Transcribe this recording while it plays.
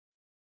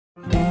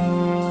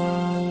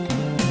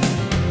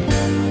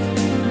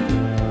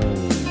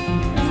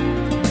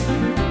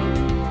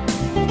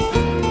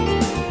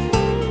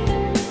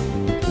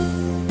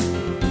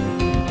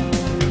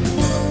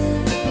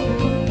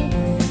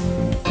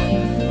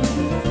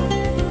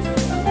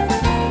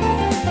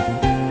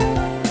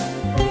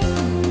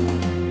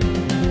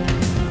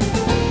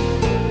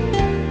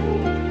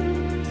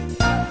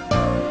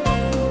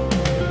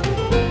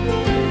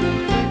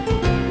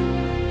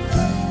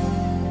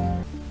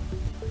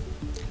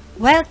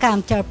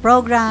Welcome to our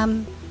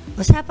program,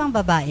 Usapang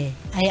Babae.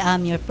 I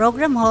am your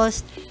program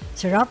host,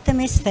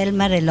 𝐷𝐸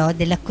Thelma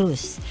de la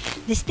Cruz.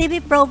 This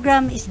TV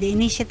program is the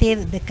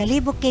initiative of the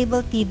Kalibo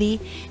Cable TV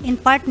in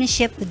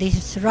partnership with the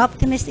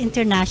𝐷𝐸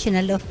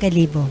International of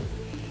Kalibo.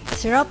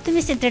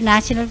 𝐷𝐸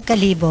International of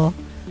Kalibo,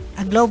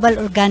 a global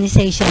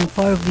organization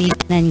for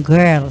women and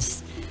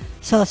girls.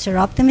 So,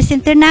 𝐷𝐸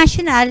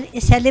International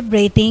is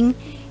celebrating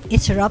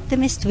its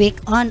𝐷𝐸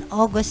Week on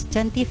August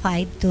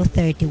 25 to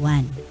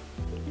 31.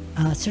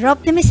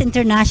 𝐷𝐸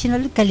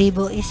International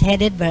Kalibo is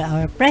headed by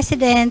our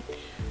President,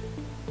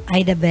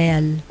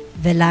 𝐈𝐊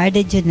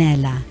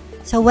𝐏.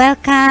 So,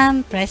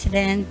 welcome,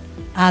 President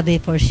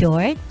Abe for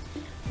short.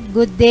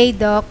 Good day,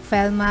 Doc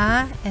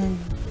Thelma, and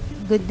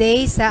good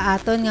day sa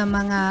aton nga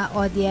mga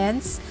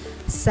audience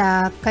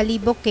sa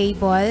Kalibo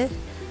Cable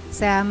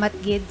sa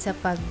matgid sa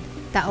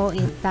pagtao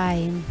in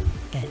time.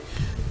 Okay.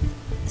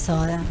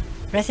 So,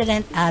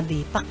 President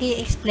Abe,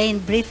 paki-explain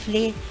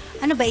briefly,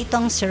 ano ba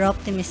itong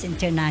𝐷𝐸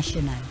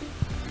International?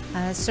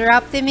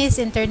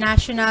 𝐷𝐸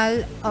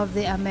International of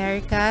the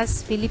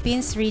Americas,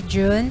 Philippines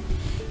region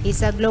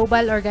is a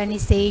global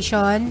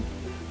organization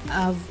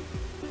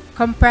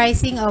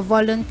comprising of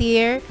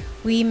volunteer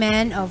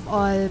women of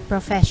all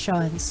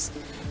professions.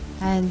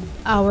 And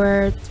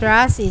our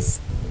thrust is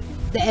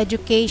the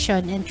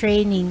education and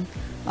training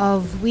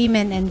of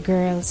women and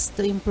girls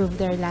to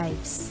improve their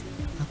lives.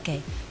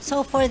 Okay.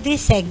 So, for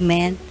this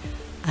segment,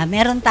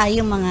 meron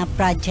tayong mga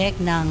project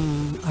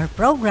or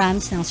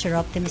programs ng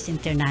𝐷𝐸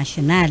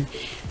International.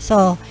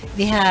 So,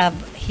 we have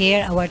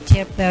here our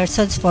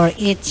chairpersons for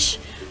each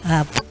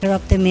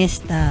𝐷𝐸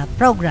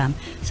program.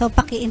 So,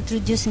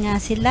 paki-introduce nga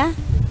sila.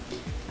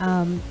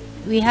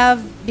 We have,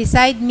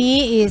 beside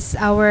me is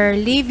our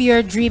Live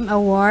Your Dream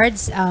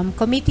Awards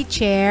Committee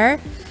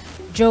Chair,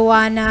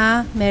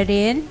 Joanna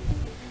Merin,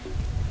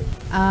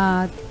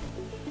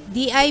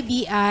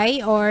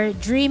 DIBI or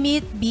Dream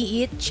It,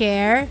 Be It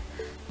Chair,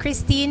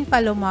 Christine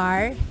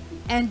Palomar,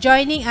 and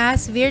joining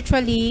us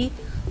virtually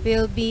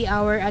will be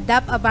our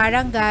Adapt a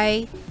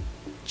Barangay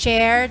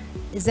Chair,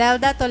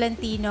 Zelda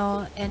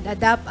Tolentino, and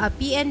Adapt a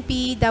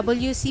PNP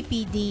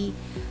WCPD,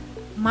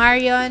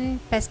 Marion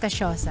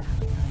Pescasiosa.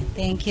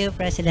 Thank you,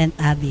 President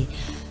Abby.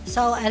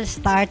 So, I'll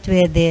start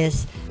with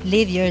this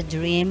Live Your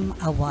Dream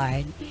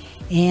Award.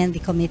 And the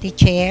committee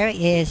chair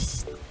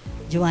is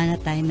Joanna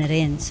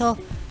Merin. So,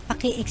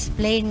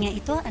 paki-explain nga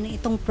ito, ano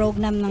itong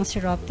program ng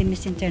𝐷𝐸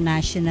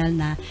International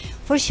na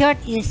for short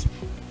is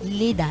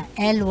LYDA,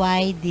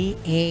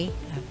 LYDA.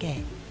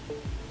 Okay.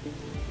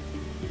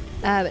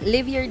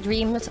 Live Your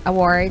Dreams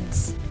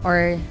Awards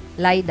or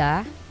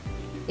LYDA.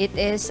 It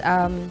is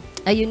a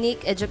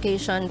unique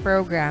education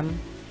program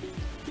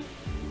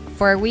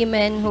for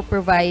women who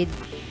provide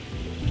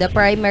the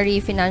primary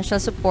financial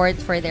support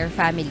for their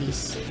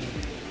families.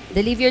 The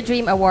Live Your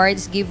Dream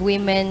Awards give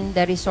women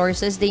the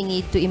resources they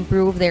need to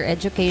improve their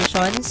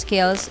education,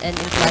 skills, and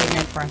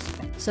employment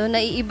prospects. So,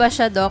 naiiba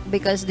siya, Doc,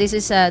 because this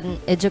is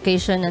an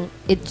educational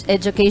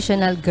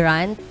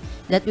grant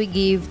that we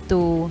give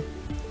to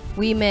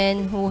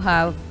women who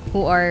have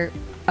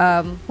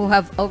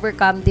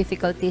overcome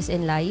difficulties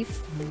in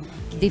life,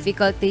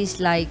 difficulties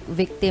like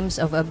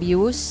victims of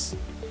abuse,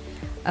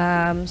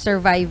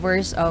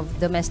 survivors of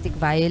domestic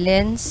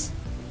violence,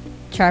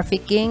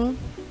 trafficking,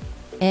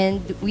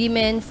 and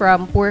women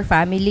from poor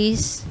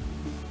families,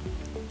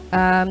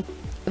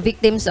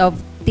 victims of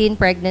teen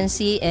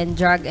pregnancy and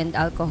drug and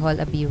alcohol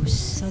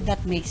abuse. So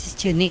that makes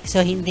it unique.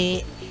 So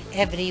hindi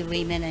every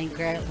woman and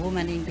girl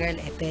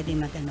pwede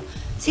mag-ano.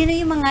 Sino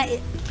yung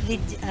mga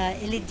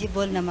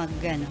eligible na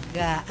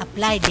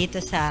mag-apply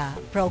dito sa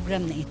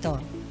program na ito?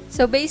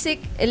 So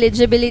basic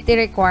eligibility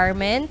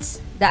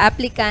requirements, the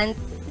applicant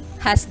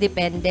has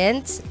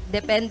dependents.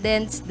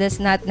 Dependents does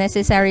not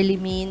necessarily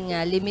mean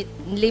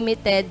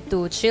limited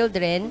to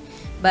children,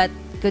 but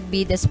could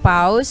be the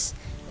spouse,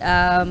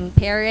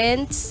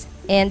 parents,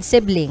 and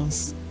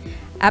siblings.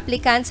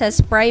 Applicants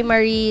has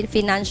primary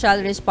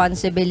financial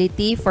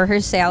responsibility for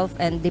herself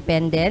and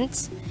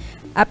dependents.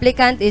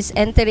 Applicant is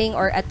entering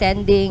or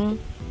attending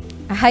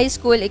a high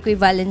school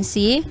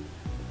equivalency,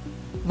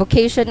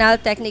 vocational,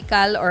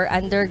 technical, or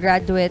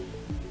undergraduate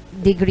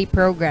degree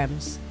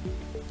programs.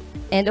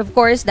 And of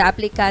course, the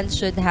applicant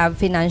should have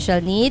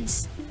financial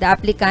needs. The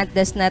applicant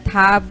does not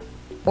have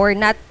or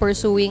not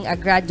pursuing a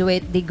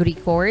graduate degree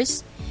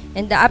course.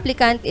 And the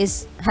applicant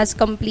has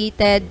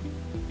completed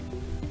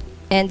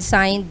and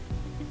signed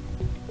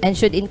and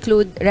should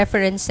include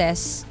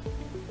references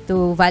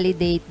to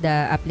validate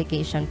the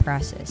application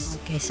process.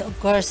 Okay, so of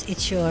course,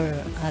 it's your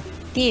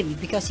team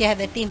because you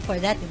have a team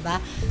for that, diba?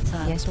 So,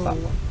 yes,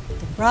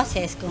 to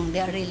process kung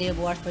they are really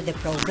worth for the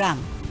program.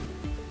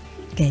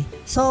 Okay.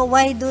 So,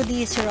 why do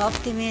the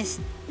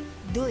𝐷𝐸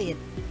do it?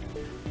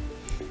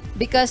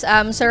 Because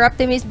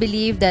𝐷𝐸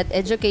believe that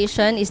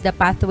education is the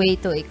pathway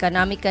to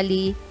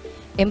economically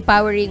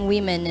empowering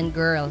women and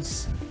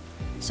girls.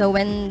 So,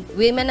 when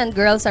women and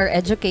girls are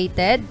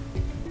educated,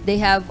 they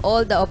have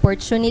all the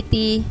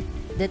opportunity,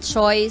 the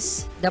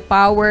choice, the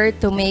power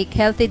to make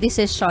healthy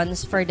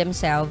decisions for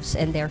themselves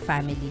and their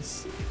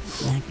families.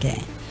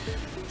 Okay.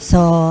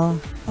 So,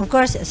 of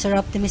course, Sir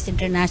Optimist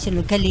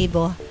International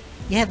Kalibo,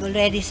 you have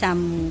already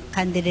some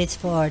candidates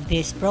for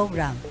this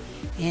program.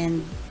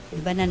 And,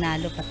 di ba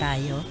nanalo pa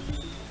tayo?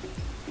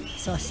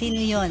 So,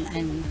 sino yon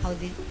and how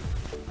did...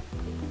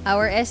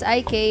 Our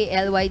SIK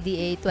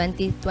LYDA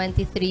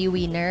 2023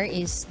 winner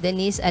is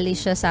Denise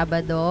Alicia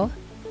Sabado,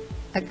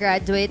 a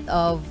graduate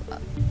of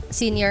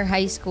Senior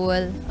High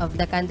School of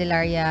the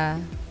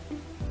Candelaria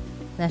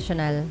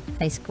National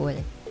High School.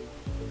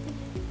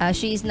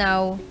 She is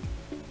now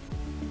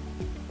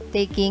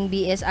taking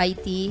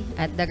BSIT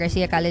at the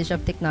Garcia College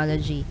of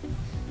Technology.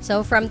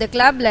 So from the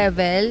club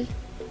level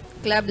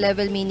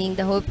meaning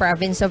the whole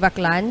province of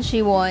Aklan,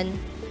 she won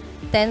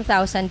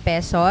 10,000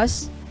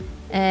 pesos.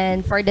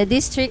 And for the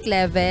district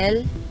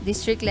level,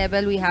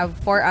 we have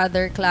 4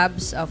 other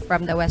clubs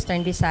from the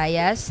Western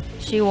Visayas.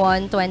 She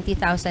won 20,000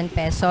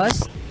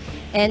 pesos.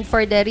 And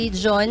for the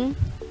region,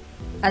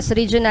 as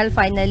regional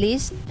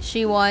finalist,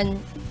 she won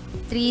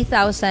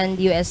 $3,000.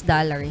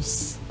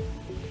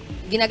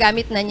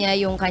 Ginagamit na niya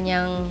yung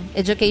kanyang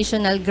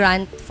educational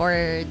grant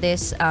for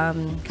this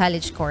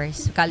college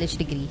course, college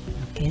degree.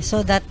 Okay,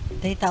 so that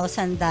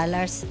 $3,000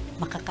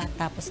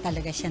 makakatapos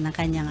talaga siya ng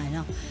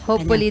kanyang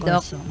Hopefully, kanyang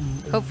Doc.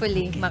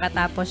 Hopefully, okay.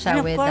 Makatapos siya And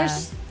of with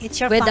course, it's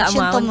your with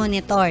function the to amount.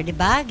 monitor, di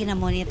ba?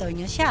 Ginamonitor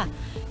nyo siya.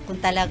 Kung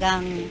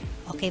talagang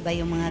okay ba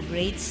yung mga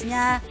grades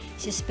niya,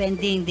 she's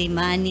spending the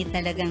money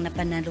talagang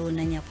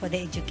napanalunan niya for the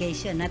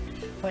education, not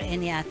for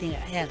anything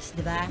else,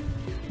 di ba?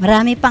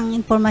 Marami pang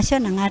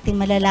impormasyon ang ating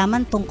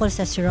malalaman tungkol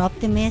sa Sir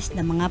Optimist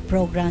na mga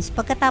programs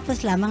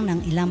pagkatapos lamang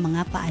ng ilang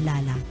mga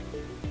paalala.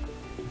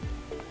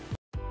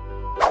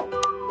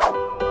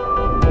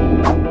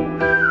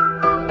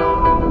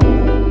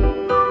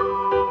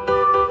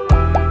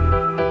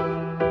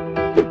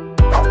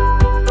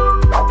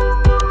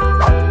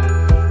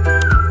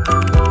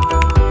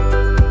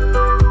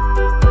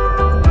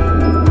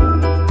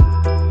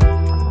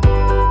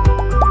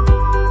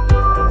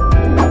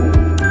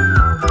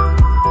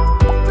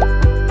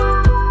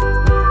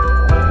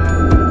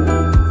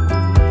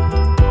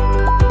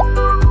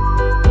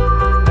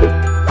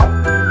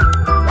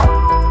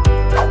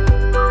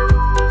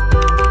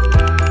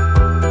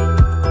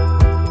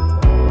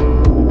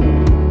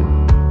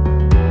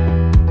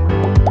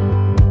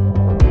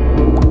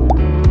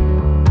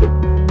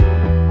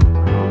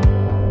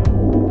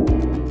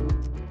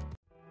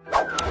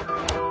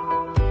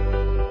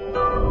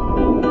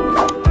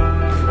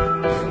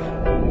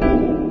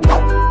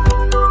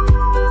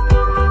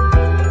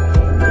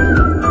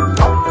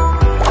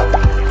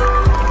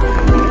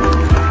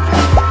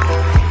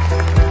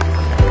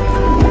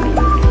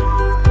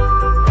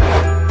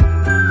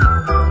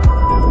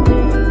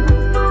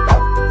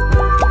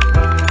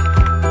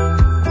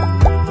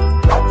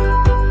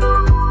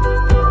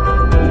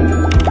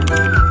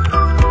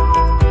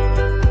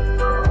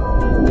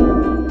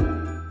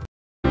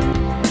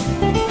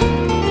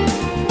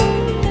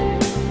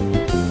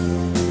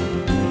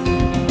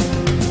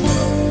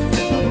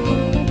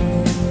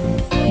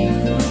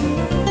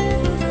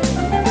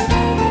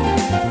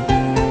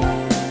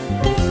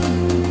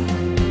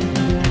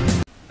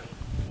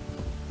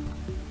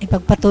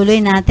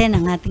 Ipagpatuloy natin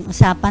ang ating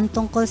usapan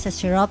tungkol sa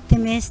Sir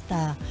Optimist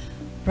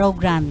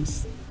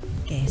programs.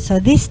 Okay, so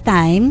this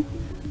time,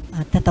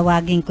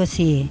 tatawagin ko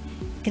si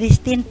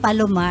Christine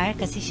Palomar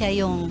kasi siya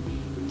yung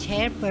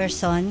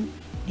chairperson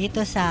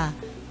dito sa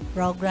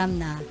program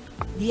na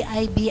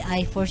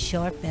DIBI for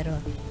short,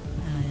 pero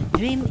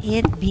Dream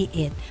It, Be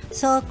It.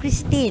 So,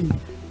 Christine,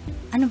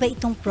 ano ba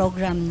itong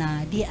program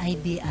na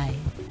DIBI?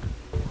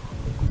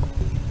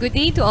 Good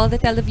day to all the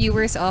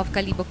televiewers of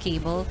Kalibo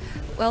Cable.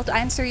 Well, to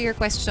answer your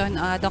question,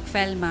 Doc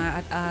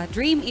Felma,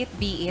 Dream It,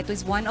 Be It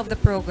was one of the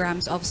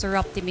programs of Sir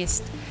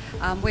Optimist,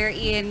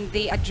 wherein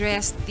they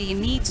addressed the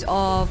needs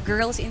of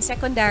girls in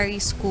secondary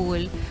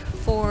school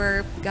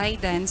for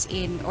guidance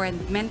or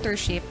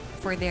mentorship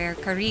for their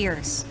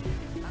careers.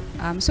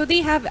 So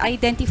they have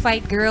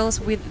identified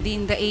girls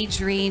within the age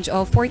range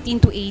of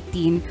 14 to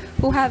 18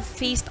 who have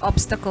faced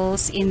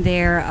obstacles in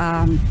their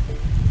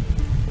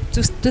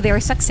to their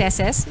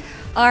successes,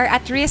 are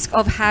at risk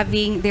of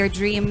having their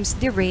dreams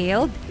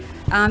derailed.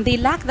 They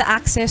lack the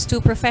access to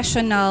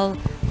professional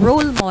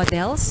role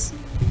models.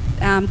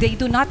 They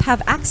do not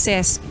have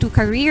access to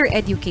career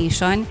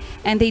education,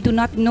 and they do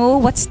not know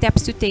what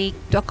steps to take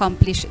to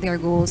accomplish their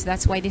goals.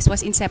 That's why this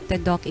was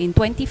incepted, Doc, in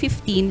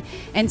 2015,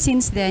 and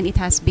since then it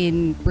has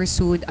been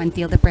pursued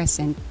until the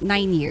present,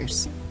 9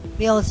 years.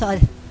 We also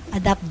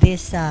adopt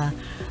this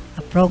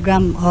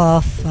program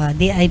of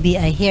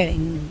DIBI here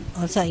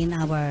also in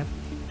our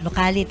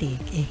locality,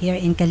 here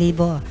in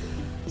Kalibo.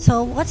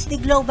 So, what's the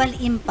global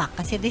impact?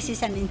 Kasi this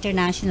is an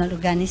international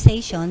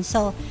organization.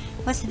 So,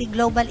 what's the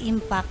global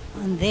impact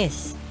on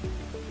this,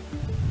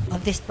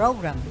 of this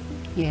program?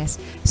 Yes.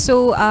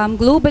 So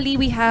globally,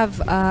 we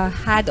have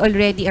had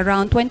already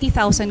around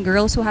 20,000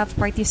 girls who have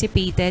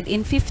participated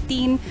in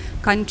 15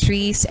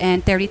 countries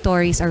and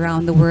territories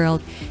around the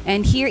world.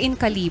 And here in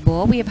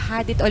Kalibo, we have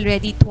had it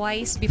already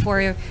twice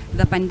before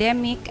the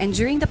pandemic. And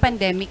during the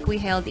pandemic, we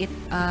held it,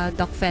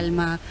 Doc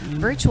Felma,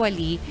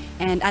 virtually.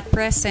 And at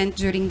present,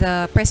 during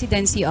the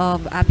presidency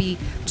of Abby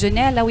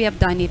Junella, we have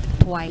done it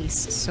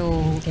twice.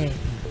 So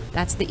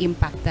that's the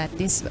impact that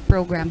this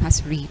program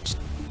has reached.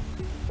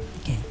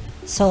 Okay.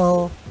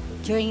 So,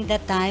 during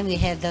that time, we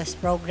had this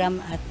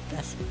program at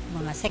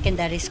mga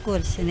secondary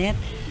schools, in it.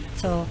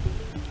 So,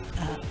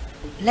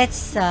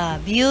 let's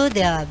view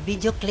the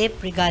video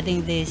clip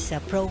regarding this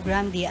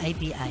program, the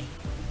IBI.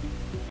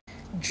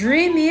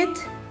 Dream it,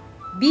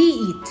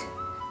 be it.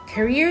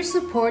 Career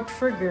support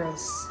for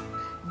girls.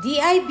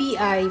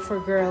 DIBI for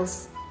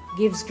girls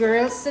gives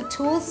girls the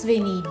tools they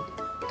need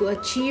to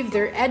achieve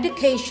their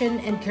education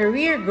and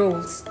career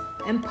goals,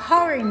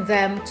 empowering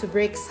them to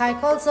break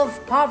cycles of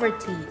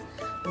poverty,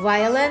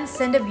 violence,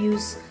 and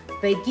abuse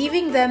by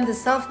giving them the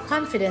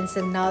self-confidence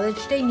and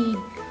knowledge they need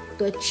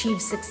to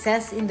achieve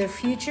success in their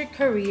future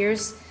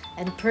careers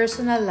and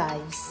personal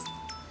lives.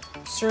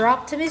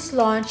 𝐷𝐸𝐴𝐻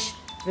launched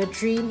the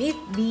Dream It,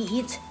 Be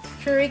It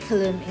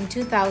curriculum in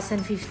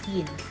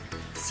 2015.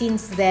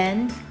 Since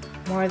then,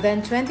 more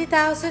than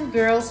 20,000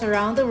 girls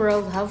around the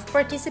world have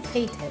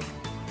participated.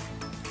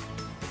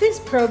 These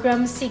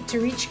programs seek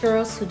to reach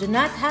girls who do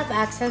not have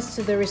access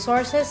to the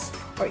resources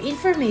or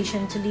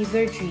information to live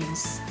their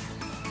dreams.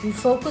 We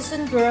focus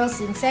on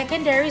girls in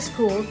secondary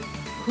school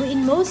who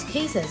in most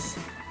cases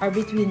are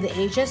between the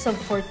ages of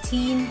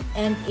 14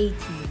 and 18.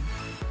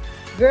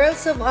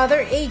 Girls of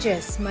other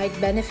ages might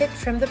benefit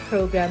from the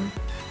program,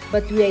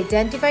 but we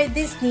identified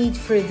this need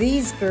for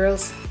these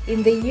girls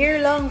in the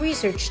year-long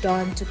research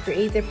done to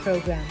create the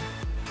program.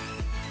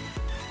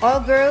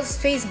 All girls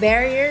face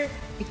barrier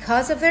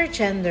because of their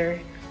gender.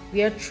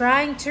 We are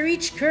trying to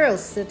reach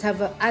girls that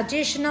have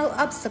additional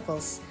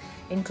obstacles,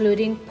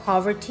 including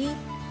poverty,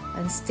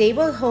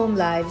 unstable home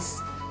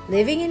lives,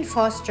 living in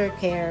foster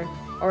care,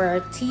 or are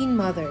teen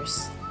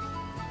mothers.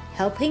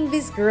 Helping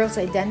these girls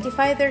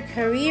identify their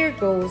career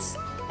goals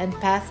and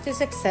path to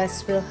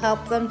success will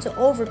help them to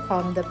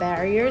overcome the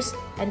barriers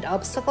and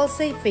obstacles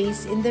they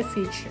face in the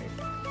future.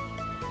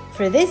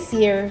 For this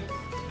year,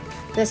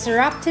 the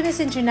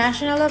𝐷𝐸𝐴𝐻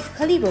International of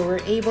Kalibo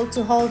were able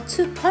to hold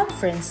 2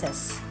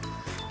 conferences.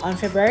 On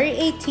February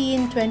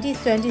 18,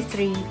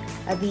 2023,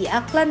 at the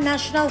Aklan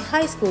National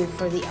High School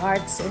for the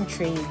Arts and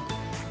Trade,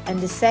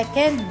 and the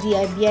second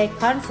DIBI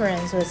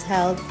conference was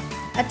held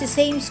at the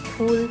same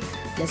school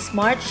last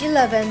March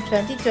 11,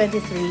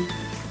 2023,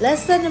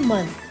 less than a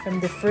month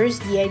from the first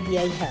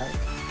DIBI held.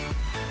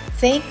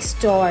 Thanks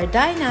to our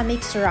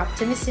dynamic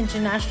𝐷𝐸𝐴𝐻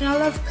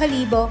International of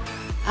Kalibo,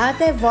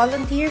 ATE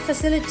volunteer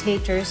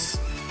facilitators,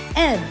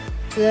 and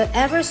to the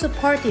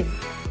ever-supportive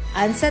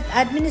ANSET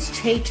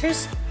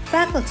administrators,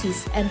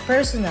 faculties, and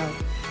personnel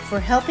for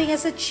helping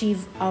us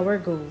achieve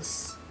our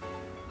goals.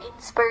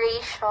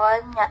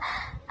 Inspiration nga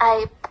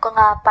ay ko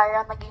nga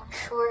para maging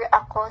sure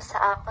ako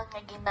sa akon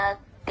nga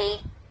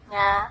gina-take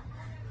nga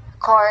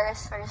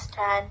course or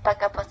strand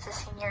pagkapot sa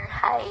senior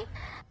high.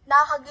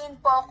 Nakagain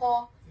po ako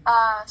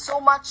so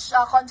much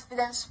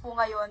confidence po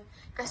ngayon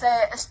kasi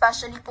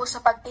especially po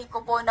sa pag-take ko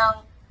po ng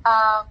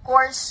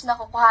course na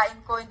kukuhain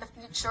ko in the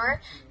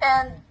future.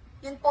 And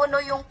yun po no,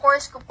 yung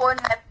course ko po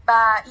na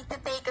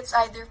iti-take, it's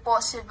either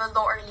po civil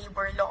law or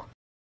labor law.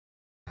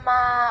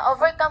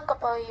 Ma-overcome ko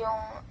po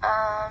yung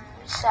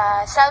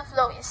sa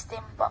self-low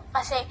esteem po.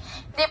 Kasi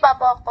di pa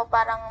po ako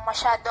parang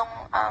masyadong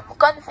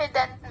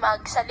confident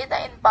magsalita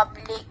in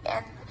public.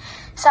 And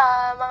sa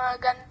mga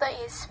ganito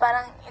is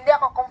parang hindi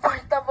ako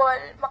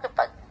comfortable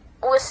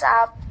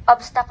makipag-usap.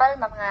 Obstacle,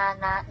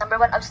 number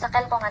 1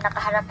 obstacle ko nga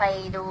nakaharap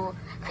ay do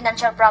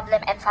financial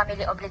problem and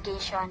family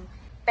obligation.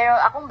 Pero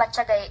akong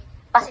batsa gay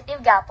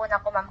positive gapon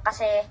ako, ma'am,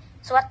 kasi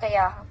suwat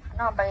kaya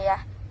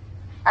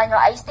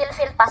I still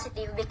feel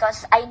positive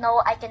because I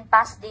know I can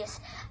pass this.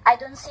 I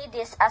don't see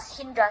this as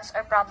hindrance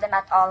or problem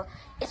at all.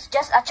 It's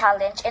just a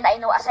challenge, and I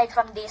know aside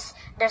from this,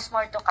 there's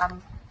more to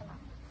come.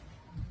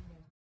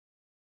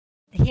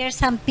 Here's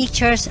some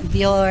pictures of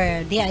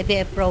your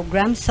DIBI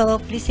program. So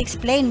please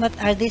explain, what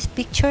are these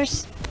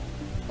pictures?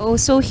 Oh,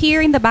 so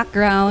here in the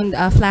background,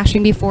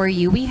 flashing before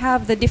you, we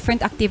have the different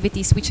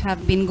activities which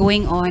have been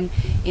going on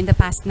in the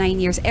past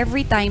 9 years.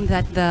 Every time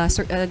that the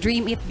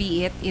Dream It,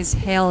 Be It is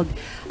held,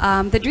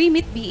 the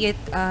Dream It, Be It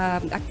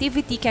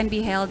activity can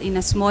be held in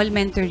a small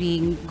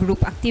mentoring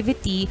group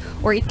activity,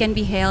 or it can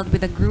be held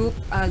with a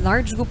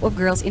large group of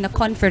girls in a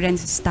conference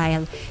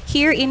style.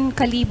 Here in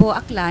Kalibo,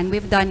 Aklan,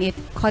 we've done it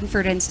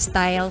conference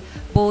style,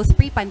 both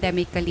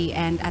pre-pandemically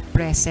and at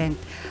present.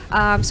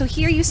 So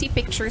here you see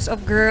pictures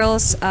of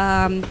girls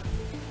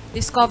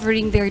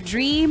discovering their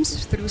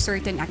dreams through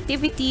certain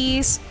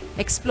activities,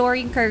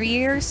 exploring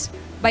careers,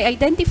 by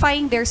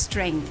identifying their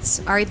strengths.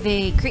 Are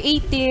they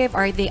creative?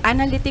 Are they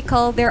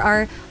analytical? There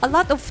are a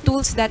lot of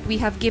tools that we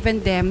have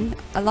given them,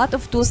 a lot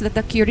of tools that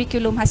the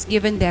curriculum has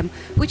given them,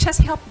 which has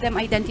helped them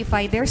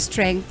identify their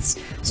strengths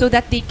so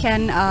that they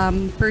can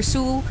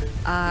pursue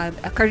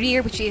a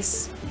career which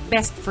is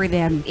best for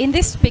them. In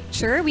this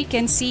picture, we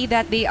can see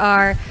that they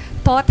are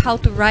taught how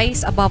to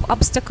rise above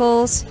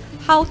obstacles,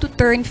 how to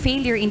turn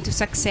failure into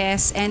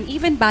success, and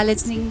even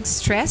balancing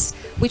stress,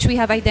 which we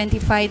have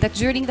identified that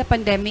during the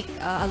pandemic,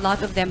 a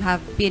lot of them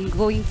have been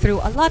going through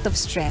a lot of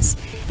stress,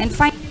 and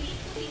finally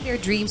putting their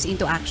dreams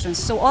into actions.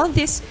 So all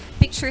these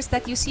pictures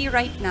that you see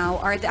right now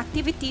are the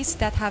activities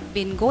that have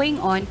been going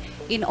on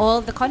in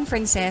all the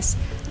conferences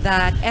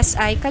that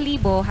SI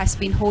Kalibo has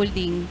been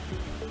holding,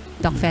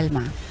 Doc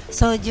Felma.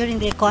 So during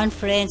the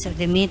conference or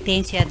the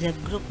meetings, you had the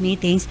group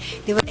meetings,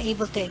 they were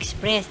able to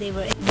express, they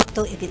were able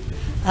to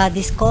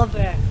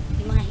discover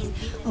yung mga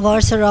of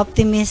our Sir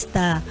Optimist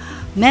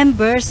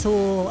members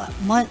who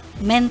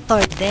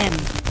mentored them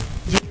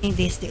during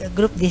these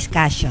group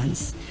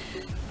discussions.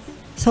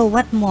 So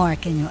what more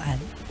can you add?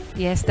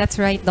 Yes, that's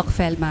right, Doc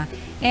Felma.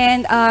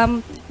 And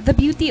the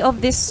beauty of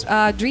this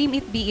Dream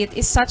It Be It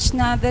is such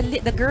na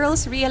the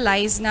girls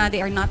realize na they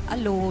are not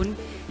alone,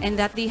 and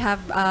that they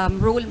have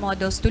role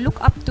models to look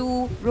up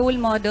to, role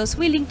models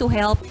willing to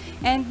help.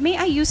 And may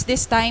I use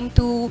this time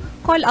to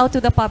call out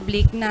to the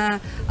public na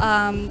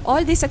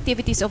all these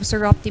activities of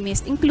Sir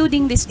Optimist,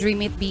 including this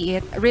Dream It Be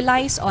It,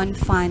 relies on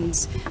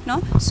funds.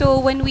 No?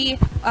 So when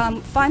we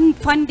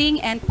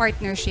funding and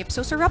partnership.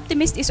 So Sir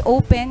Optimist is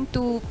open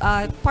to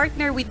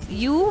partner with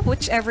you,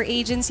 whichever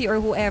agency or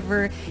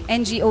whoever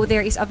NGO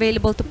there is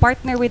available to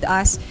partner with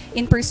us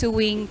in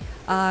pursuing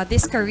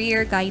this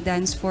career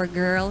guidance for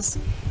girls.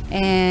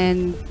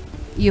 And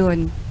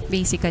yun,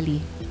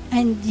 basically.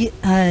 And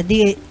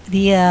the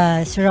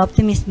Sir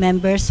Optimist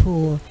members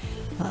who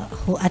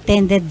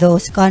attended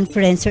those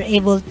conferences are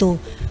able to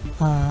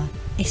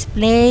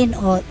explain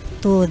or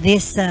to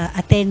these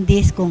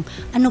attendees kung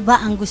ano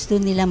ba ang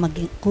gusto nila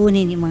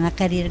kunin, yung mga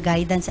career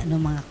guidance, ano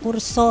mga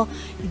kurso,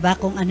 diba,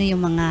 kung ano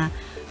yung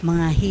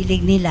mga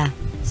hilig nila.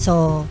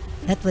 So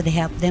that would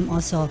help them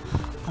also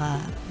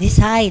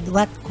decide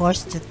what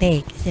course to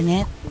take, isn't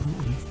it?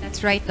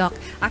 That's right, Doc.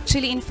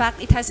 Actually, in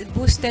fact, it has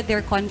boosted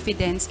their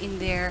confidence in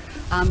their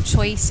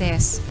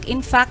choices.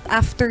 In fact,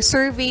 after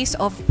surveys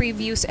of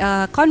previous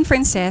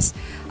conferences,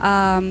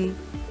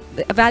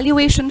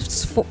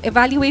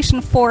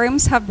 evaluation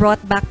forms have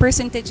brought back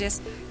percentages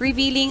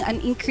revealing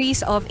an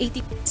increase of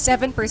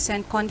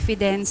 87%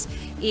 confidence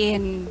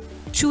in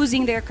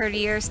choosing their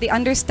careers. They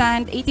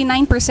understand,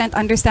 89%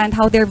 understand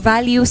how their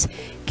values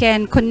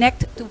can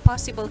connect to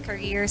possible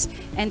careers,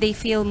 and they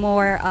feel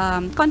more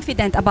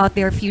confident about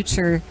their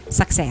future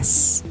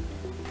success.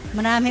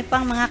 Marami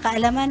pang mga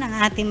kaalaman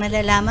ang ating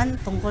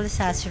malalaman tungkol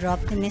sa Sir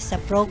Optimist sa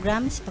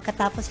programs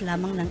pagkatapos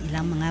lamang ng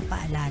ilang mga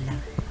paalala.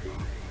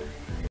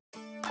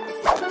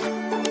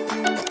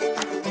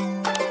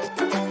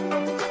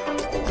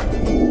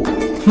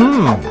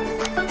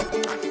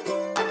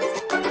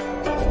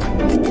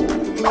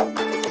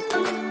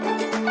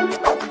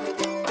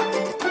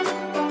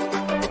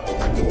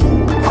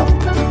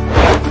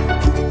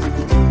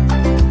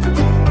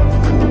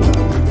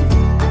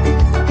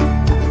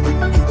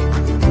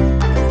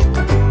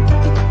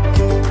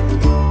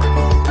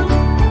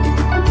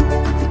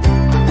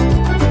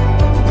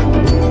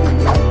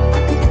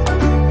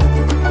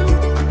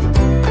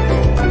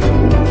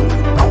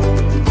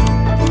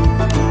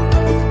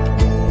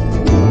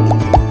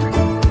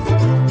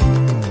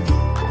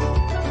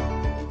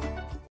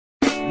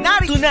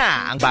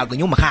 Ang bago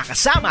niyong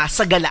makakasama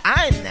sa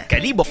galaan.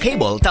 Kalibo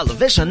Cable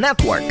Television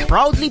Network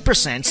proudly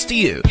presents to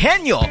you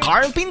Henyo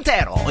Carl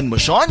Pintero,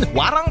 Unmosyon,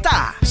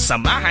 Warangta.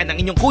 Samahan ang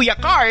inyong Kuya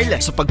Carl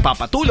sa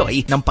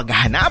pagpapatuloy ng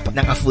paghahanap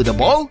ng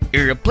affordable,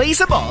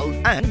 irreplaceable,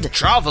 and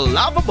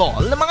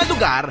travel-lovable na mga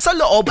lugar sa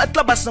loob at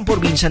labas ng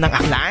probinsya ng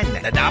Aklan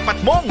na dapat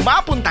mong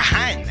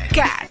mapuntahan.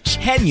 Catch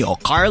Henyo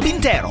Carl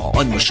Pintero,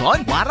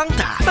 Unmosyon,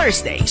 Warangta,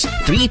 Thursdays,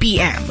 3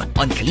 p.m.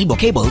 on Kalibo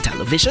Cable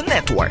Television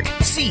Network.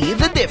 See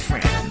the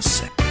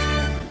difference.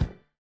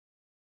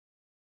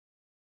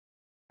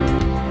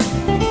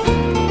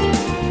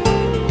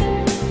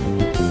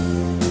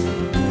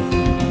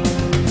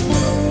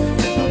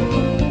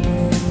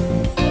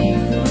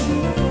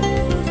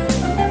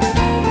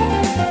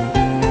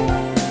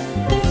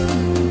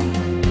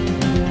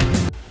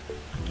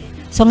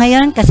 So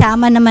ngayon,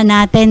 kasama naman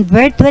natin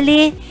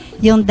virtually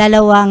yung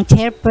dalawang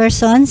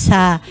chairperson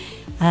sa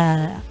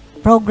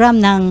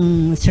program ng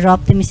Sir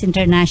Optimist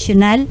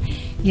International,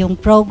 yung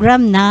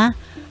program na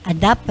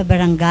Adapt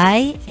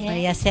Barangay,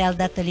 Maria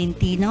Zelda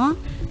Tolentino,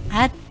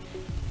 at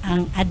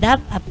ang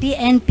Adapt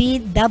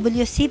PNP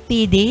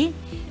WCPD,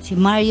 si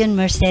Marion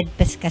Merced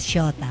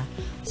Pescasiota.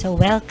 So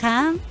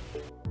welcome.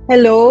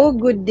 Hello,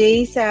 good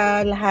day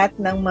sa lahat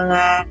ng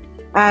mga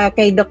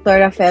kay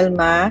Dr.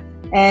 Felma.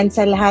 And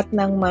sa lahat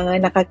ng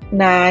mga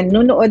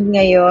nanonood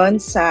ngayon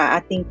sa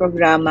ating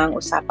programang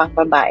Usapang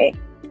Babae.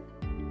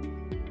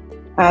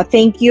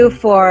 Thank you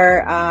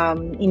for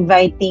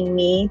inviting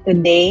me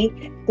today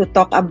to to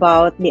talk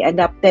about the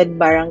adopted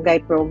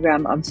barangay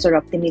program of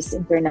Soroptimist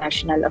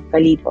International of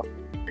Kalibo.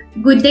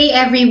 Good day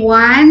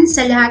everyone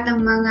sa lahat ng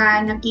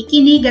mga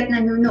nakikinig at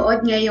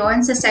nanonood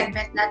ngayon sa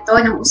segment na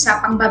to ng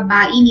Usapang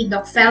Babae ni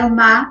Doc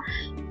Felma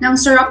ng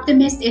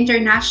Soroptimist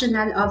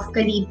International of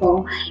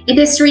Kalibo.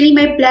 It is really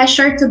my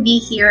pleasure to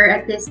be here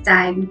at this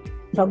time.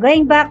 So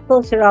going back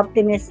to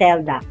Soroptimist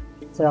Zelda.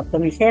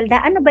 Soroptimist Zelda,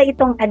 ano ba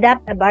itong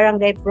Adapt a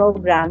Barangay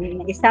Program,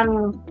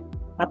 isang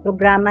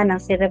programa ng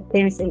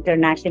Soroptimist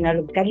International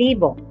of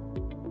Kalibo?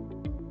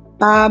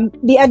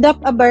 The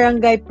Adapt a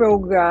Barangay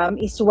program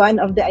is one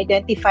of the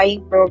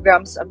identifying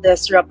programs of the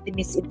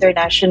Soroptimist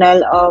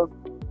International of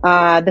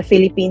the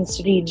Philippines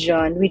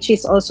region, which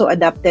is also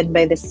adopted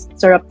by the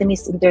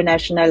Soroptimist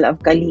International of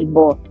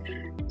Kalibo.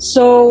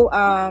 So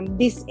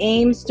this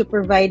aims to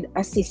provide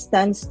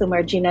assistance to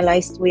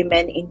marginalized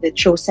women in the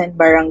chosen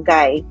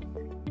barangay.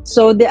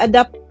 So the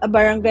Adapt a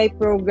Barangay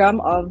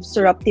program of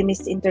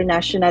Soroptimist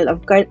International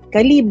of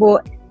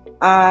Kalibo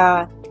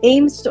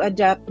aims to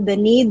adapt the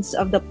needs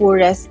of the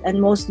poorest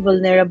and most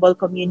vulnerable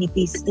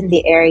communities in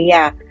the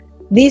area.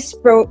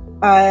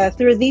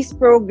 Through this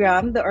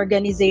program, the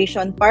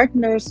organization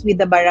partners with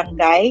the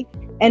barangay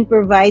and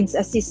provides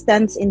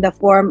assistance in the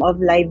form of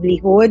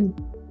livelihood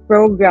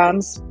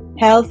programs,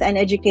 health and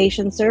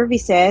education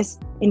services,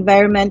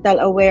 environmental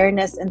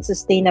awareness and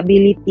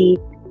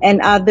sustainability, and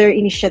other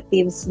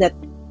initiatives that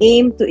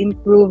aim to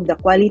improve the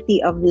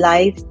quality of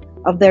life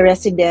of the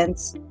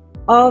residents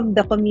of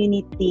the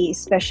community,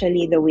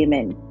 especially the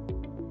women.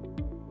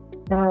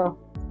 So,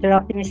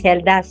 Soroptimist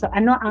Zelda, so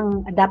ano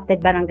ang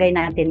adopted barangay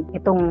natin,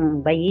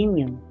 itong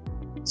Bayinyum?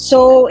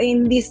 So,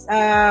 in this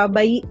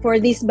for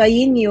this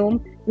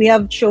Bayinyum, we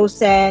have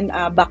chosen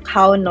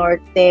Bacau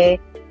Norte,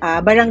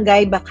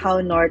 Barangay Bacau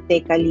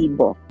Norte,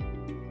 Kalibo.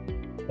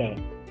 Okay.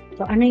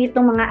 So, ano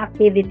itong mga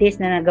activities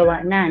na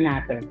nagawa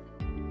natin?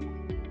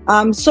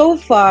 So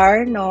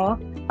far,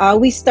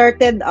 we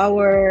started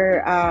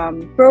our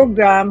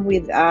program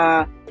with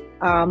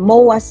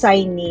MOA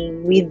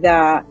signing with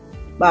the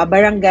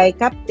barangay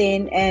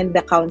captain and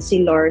the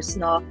councilors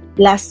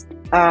last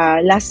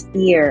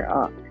year.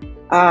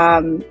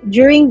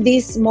 During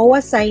this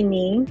MOA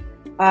signing,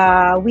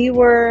 we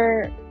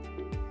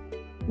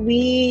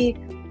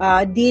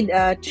did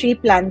tree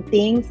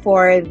planting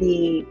for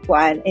the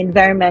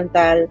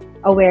environmental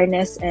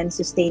awareness and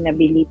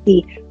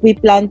sustainability. We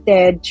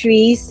planted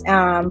trees,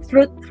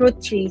 fruit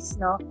trees,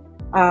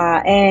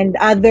 and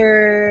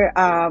other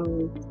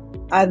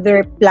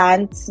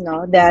plants,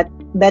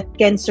 that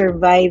can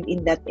survive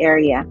in that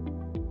area.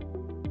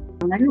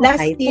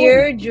 Last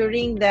year,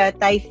 during the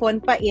Typhoon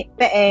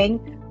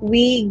Peeng,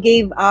 we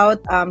gave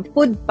out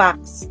food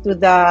packs to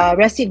the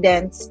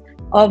residents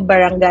of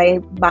Barangay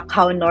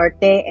Bacau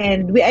Norte,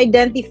 and we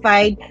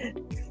identified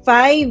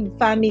 5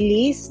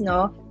 families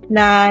na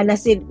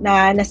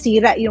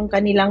nasira yung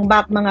kanilang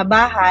mga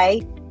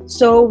bahay.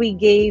 So we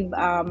gave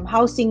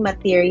housing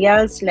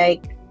materials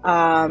like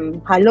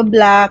hollow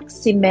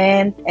blocks,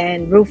 cement,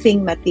 and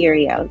roofing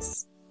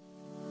materials.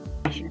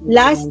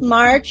 Last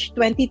March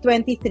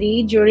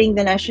 2023, during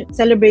the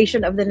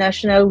celebration of the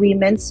National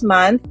Women's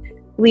Month,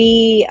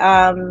 we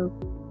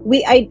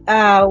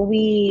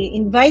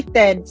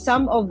invited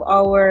some of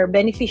our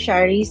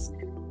beneficiaries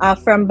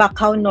from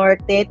Bacau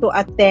Norte to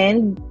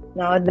attend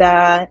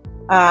the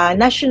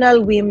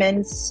National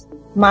Women's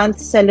Month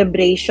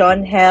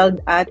celebration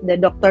held at the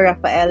Dr.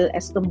 Rafael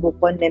S.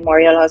 Tumbucon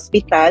Memorial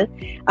Hospital.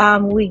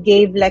 We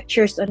gave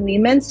lectures on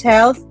women's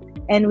health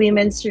and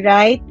women's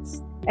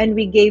rights, and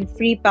we gave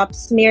free pap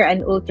smear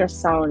and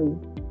ultrasound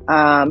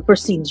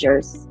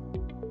procedures.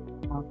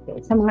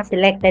 Okay, sa mga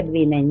selected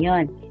women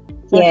yon.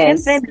 So,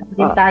 yes. Siyempre,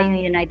 din tayong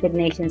United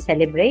Nations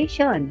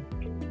celebration.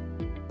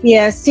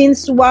 Yes,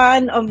 since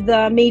one of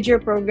the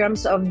major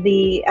programs of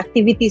the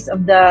activities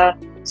of the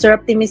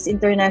Soroptimist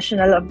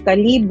International of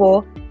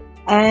Kalibo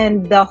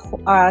and the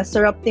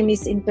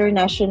Soroptimist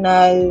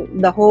International,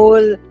 the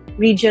whole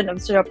region of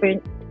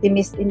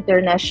Soroptimist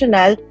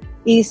International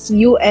is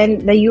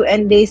the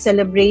UN Day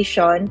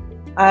celebration.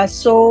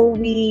 So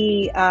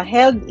we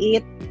held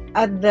it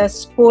at the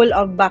School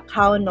of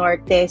Bacau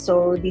Norte.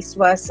 So this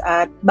was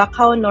at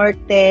Bacau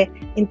Norte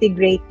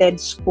Integrated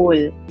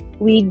School.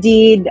 We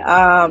did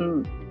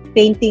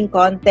painting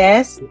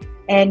contest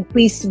and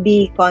quiz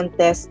bee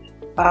contest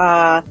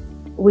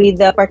with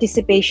the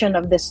participation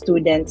of the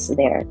students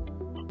there.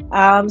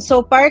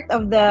 So part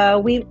of the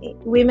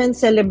women's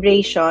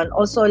celebration,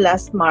 also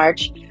last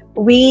March,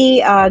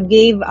 we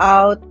gave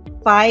out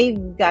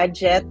 5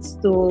 gadgets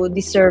to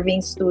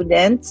deserving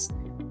students,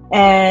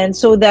 and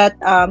so that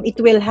it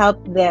will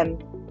help them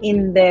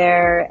in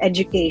their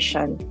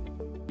education.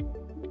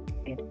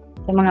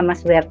 Sa mga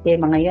maswerte,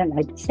 mga yon,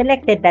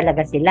 selected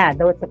talaga sila,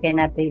 those who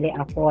cannot really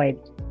afford.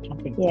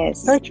 Okay.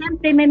 Yes. So,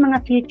 syempre may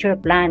mga future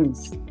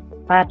plans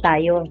para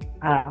tayo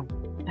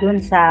dun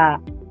sa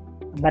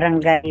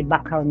Barangay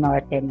Bacau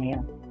Norte na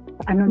yun.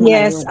 Ano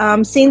yes,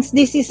 since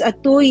this is a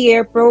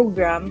 2-year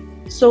program,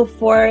 so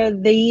for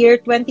the year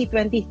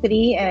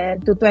 2023 and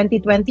to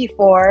 2024,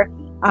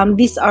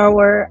 these are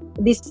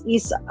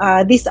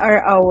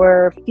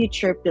our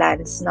future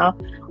plans, no?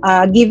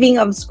 Giving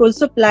of school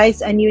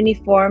supplies and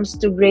uniforms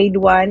to grade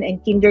 1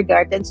 and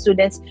kindergarten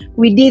students.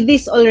 We did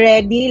this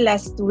already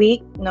last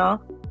week,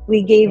 no?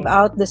 We gave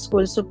out the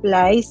school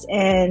supplies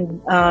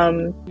and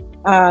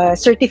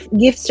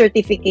gift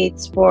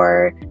certificates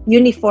for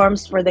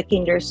uniforms for the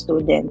kinder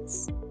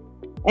students.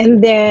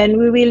 And then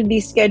we will be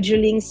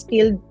scheduling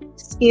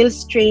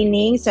skills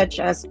training such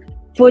as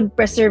food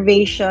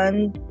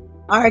preservation,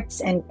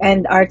 arts and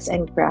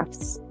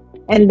crafts.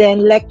 And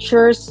then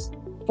lectures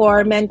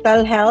for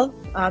mental health,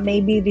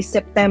 maybe this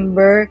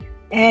September,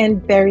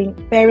 and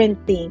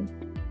parenting.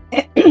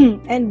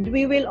 And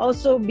we will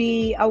also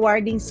be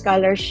awarding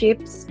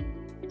scholarships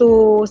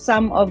to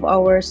some of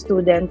our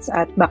students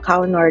at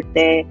Bacau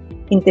Norte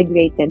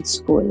Integrated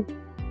School.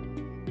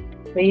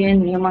 So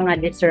yun, yung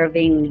mga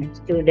deserving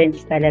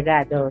students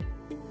talaga. So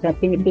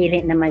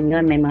pinipili naman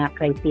yun, may mga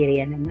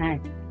criteria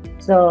naman.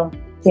 So,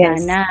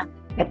 yes. Sana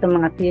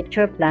itong mga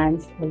future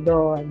plans,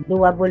 although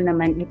doable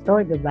naman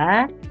ito, di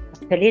ba?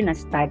 Actually,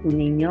 na-start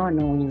ninyo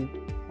nung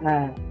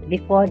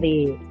before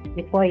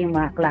yung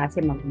mga klase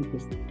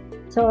mag-umpisa.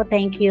 So,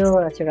 thank you,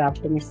 Sir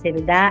Optimist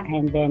Hilda,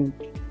 and then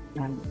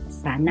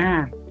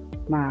sana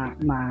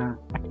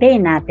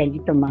ma-attain natin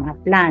itong mga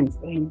plans,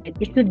 and it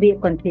should be a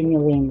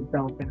continuing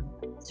program.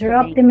 Sir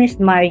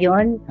Optimist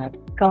Marion,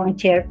 ikaw ang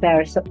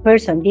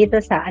chairperson dito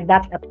sa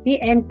Adapt a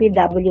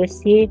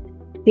PNPWC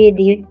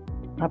PD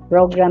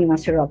program ng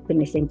Sir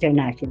Optimist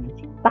International.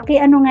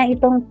 Paki-ano nga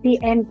itong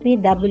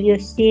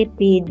PNPWC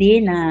PD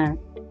na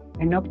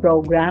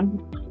program?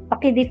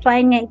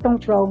 Paki-define nga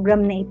itong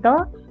program na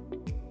ito.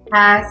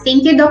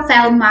 Thank you, Doc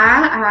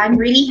Felma. I'm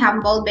really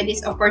humbled by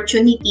this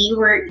opportunity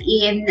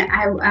wherein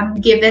I'm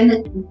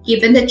given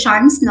the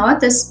chance, no,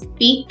 to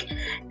speak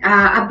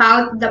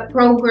about the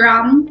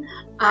program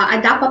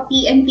Adapt a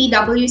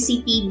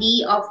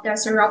PNPWCPD of the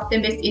Sir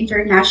Optimist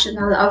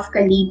International of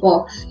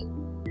Kalibo.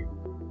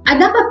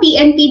 Adapt a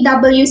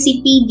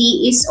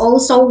PNPWCPD is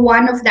also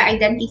one of the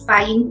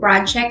identifying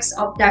projects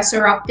of the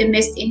Sir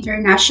Optimist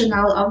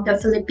International of the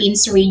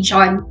Philippines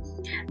region.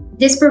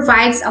 This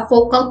provides a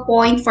focal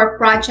point for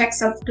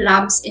projects of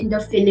clubs in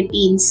the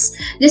Philippines.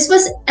 This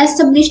was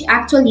established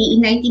actually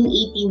in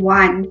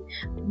 1981.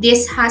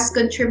 This has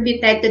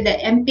contributed to the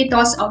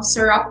impetus of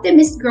Sir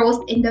Optimist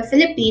growth in the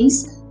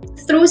Philippines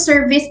through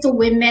service to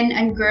women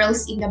and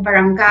girls in the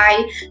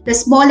barangay, the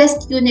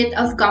smallest unit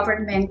of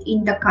government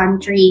in the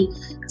country.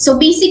 So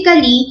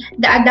basically,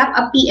 the Adapt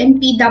a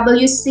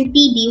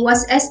PNPWCPD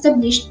was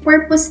established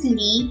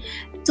purposely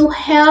to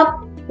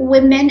help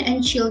women and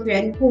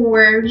children who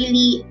were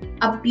really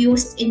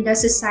abused in the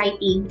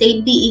society,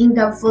 they being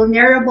the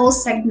vulnerable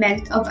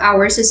segment of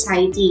our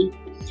society.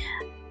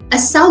 A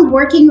sound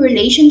working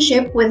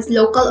relationship with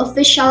local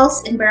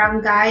officials and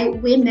barangay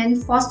women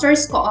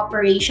fosters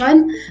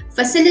cooperation,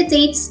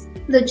 facilitates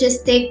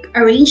logistic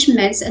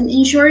arrangements, and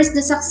ensures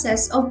the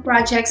success of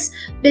projects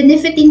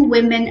benefiting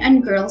women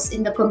and girls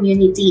in the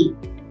community.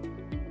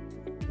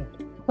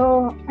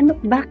 So,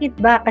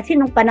 bakit ba? Kasi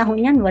nung panahon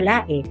yan,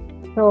 wala eh.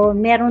 So,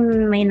 may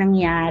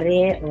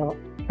nangyari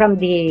from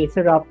the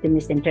Sir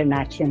Optimist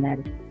International,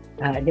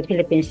 the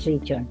Philippines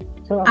region.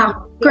 So,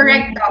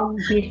 correct.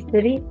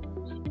 History?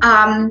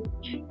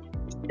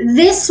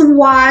 This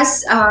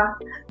was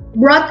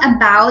brought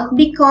about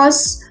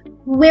because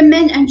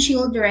women and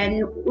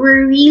children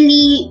were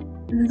really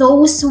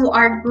those who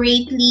are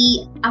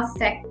greatly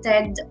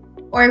affected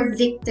or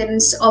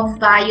victims of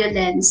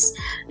violence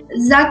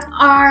that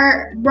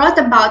are brought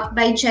about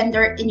by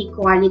gender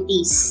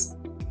inequalities.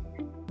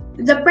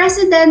 The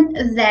president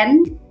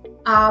then,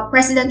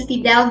 President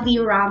Fidel V.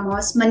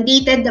 Ramos,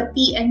 mandated the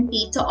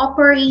PNP to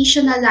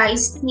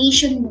operationalize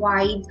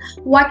nationwide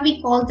what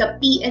we call the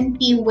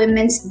PNP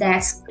Women's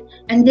Desk.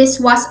 And this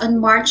was on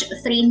March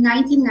 3,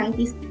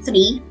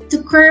 1993,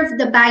 to curb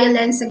the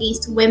violence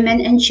against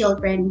women and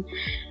children.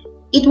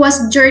 It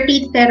was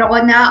Dirty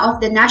Terona of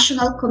the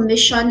National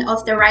Commission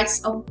of the Rights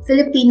of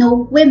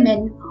Filipino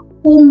Women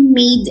who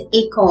made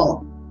a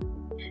call.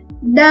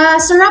 The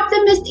Sir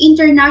Optimist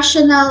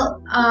International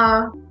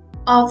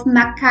of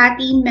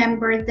Makati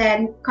member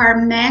then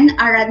Carmen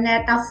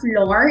Araneta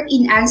Flor,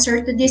 in answer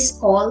to this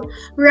call,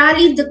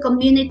 rallied the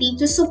community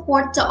to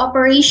support the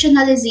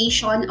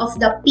operationalization of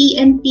the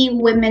PNP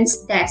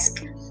Women's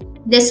Desk.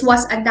 This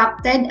was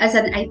adopted as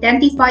an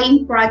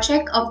identifying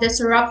project of the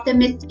Sir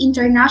Optimist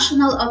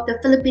International of the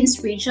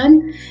Philippines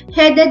region,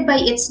 headed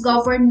by its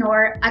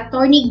governor,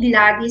 Attorney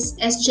Gladys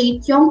S.J.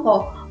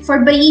 Tiongco,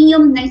 for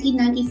biennium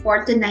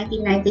 1994 to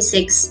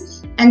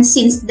 1996. And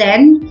since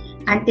then,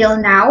 until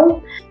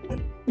now,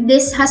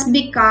 this has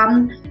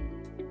become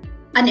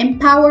an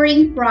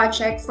empowering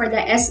project for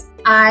the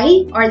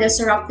SI, or the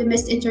Sir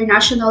Optimist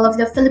International of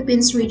the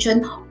Philippines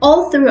region,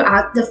 all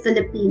throughout the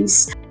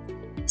Philippines.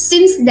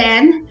 Since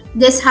then,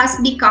 this has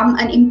become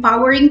an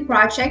empowering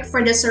project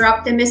for the Sir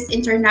Optimist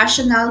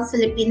International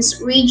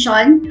Philippines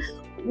region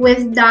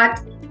with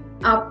that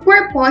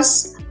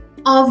purpose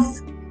of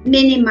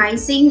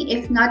minimizing,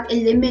 if not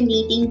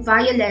eliminating,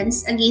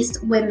 violence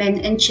against women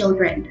and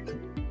children.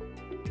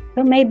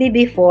 So maybe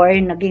before,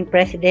 naging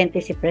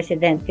presidente si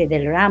President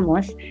Fidel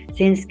Ramos,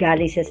 since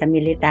galing siya sa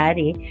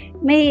military,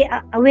 may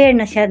aware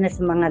na siya na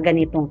sa mga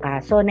ganitong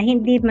kaso na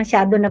hindi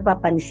masyado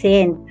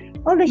napapansin.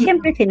 Although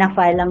syempre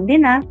sinafile lang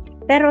din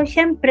pero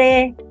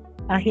syempre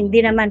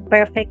hindi naman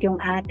perfect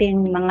yung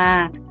ating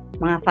mga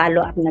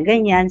follow-up na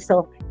ganyan.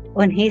 So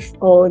on his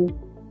own,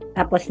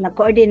 tapos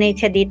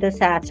nag-coordinate siya dito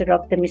sa Sir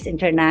Optimist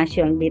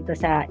International dito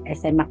sa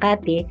SM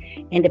Makati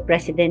and the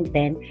President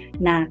then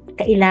na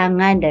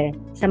kailangan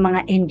sa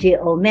mga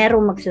NGO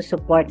merong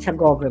magsusupport sa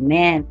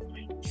government.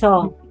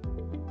 So,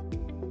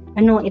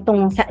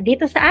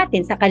 dito sa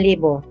atin, sa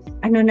Kalibo,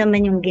 ano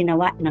naman yung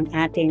ginawa ng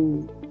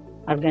ating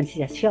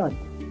organisasyon?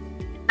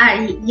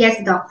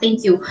 Yes, Doc.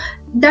 Thank you.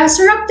 The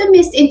Sir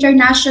Optimist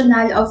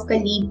International of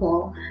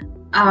Kalibo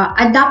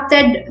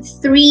adopted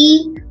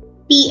 3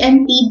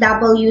 PNP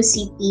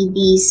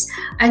WCPDs,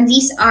 and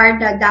these are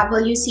the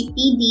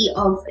WCPD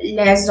of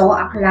Lezo,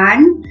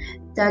 Aklan,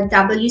 the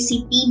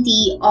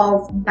WCPD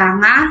of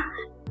Banga,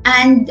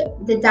 and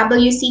the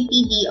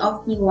WCPD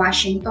of New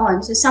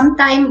Washington. So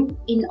sometime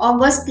in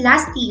August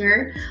last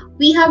year,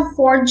 we have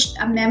forged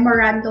a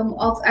memorandum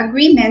of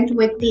agreement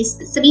with these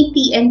 3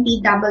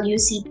 PNP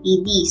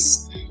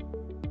WCPDs.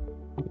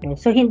 Okay.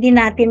 So hindi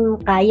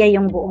natin kaya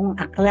yung buong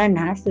Aklan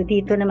So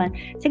dito naman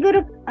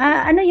siguro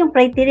ano yung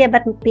criteria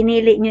ba't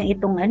pinili niyo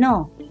itong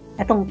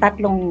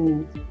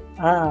tatlong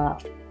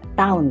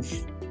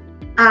towns?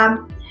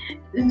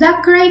 The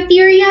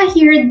criteria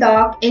here,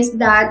 Doc, is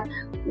that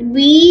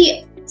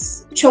we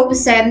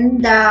chosen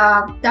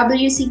the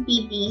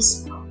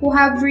WCPDs who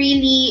have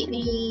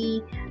really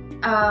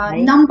a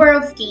number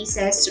of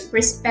cases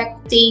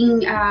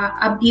respecting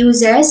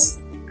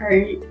abuses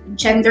or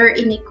gender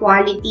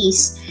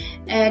inequalities.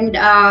 And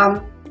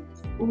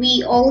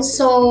we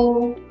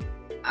also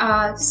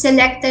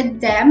selected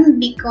them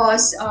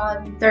because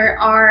there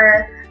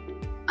are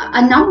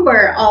a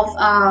number of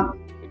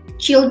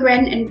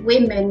children and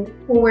women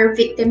who were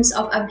victims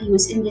of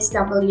abuse in these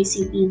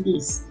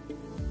WCPDs.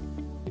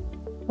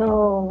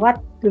 So what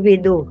do we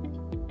do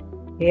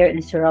here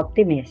in Sir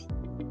Optimist?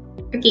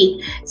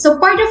 Okay, so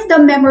part of the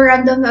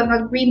memorandum of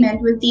agreement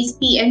with these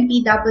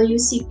PNP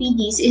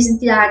WCPDs is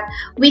that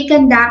we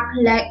conduct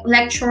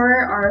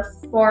lecture or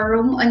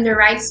forum on the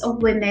rights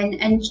of women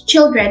and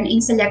children in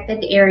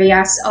selected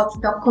areas of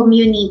the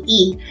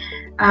community.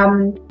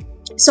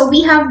 So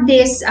we have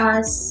this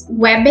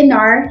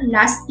webinar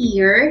last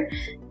year,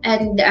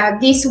 and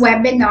this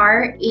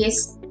webinar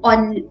is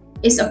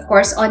of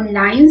course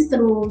online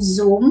through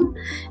Zoom.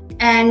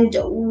 And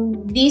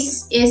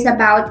this is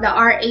about the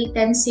RA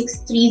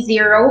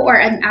 10630, or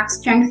an act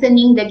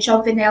strengthening the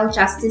juvenile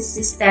justice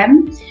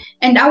system.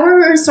 And our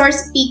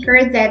resource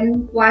speaker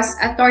then was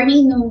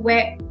Attorney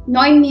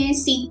Noemi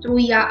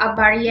Citruya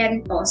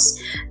Abarientos.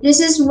 This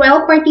is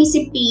well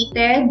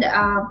participated.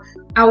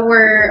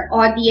 Our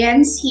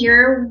audience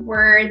here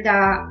were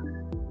the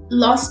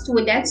law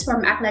students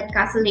from Aklan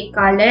Catholic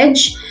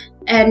College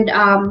and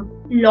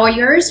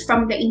lawyers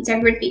from the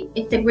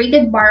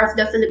Integrated Bar of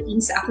the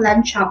Philippines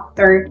Aklan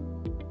chapter,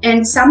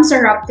 and some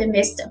Sir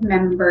Optimist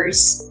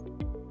members.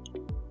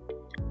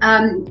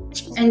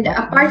 And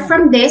apart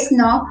from this,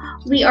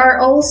 we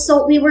were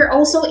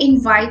also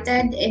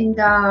invited in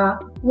the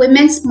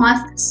Women's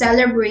Month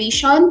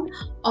celebration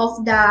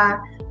of the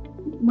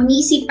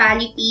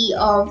municipality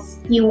of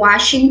New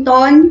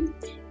Washington,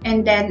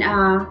 and then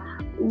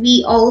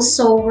we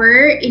also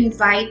were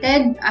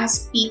invited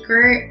as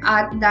speaker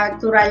at the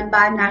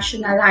Turalba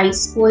National High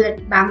School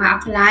at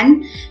Banga,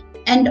 Aklan,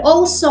 and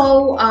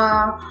also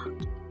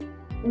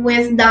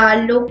with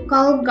the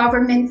local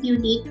government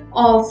unit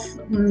of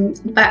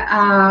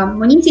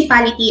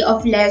municipality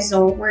of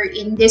Lezo,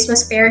 wherein this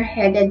was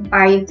spearheaded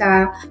by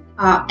the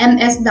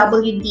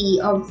MSWD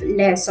of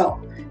Lezo.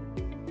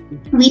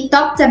 We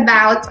talked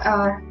about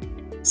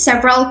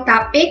several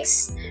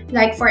topics,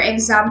 like for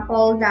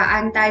example, the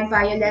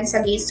Anti-Violence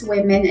Against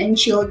Women and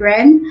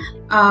Children,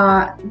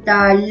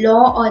 the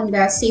law on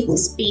the Safe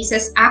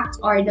Spaces Act,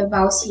 or the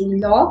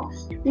VAUSI law.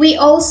 We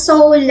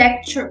also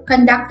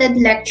conducted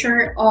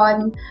lecture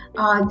on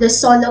the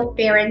Solo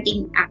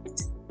Parenting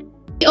Act.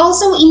 We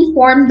also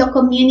informed the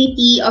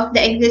community of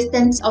the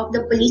existence of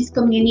the Police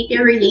Community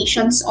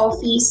Relations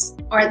Office,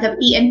 or the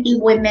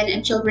PNP Women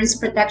and Children's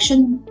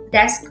Protection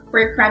Desk,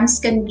 where crimes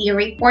can be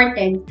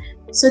reported.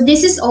 So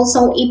this is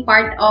also a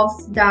part of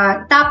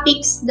the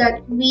topics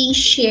that we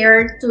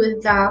share to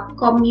the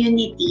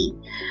community.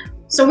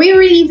 So we're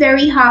really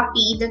very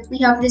happy that we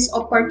have this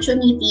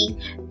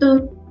opportunity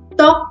to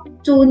talk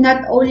to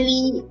not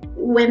only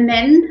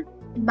women,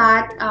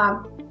 but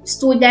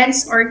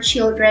students or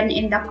children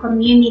in the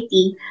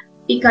community,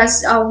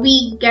 because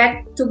we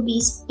get to be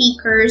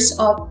speakers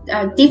of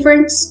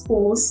different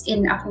schools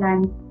in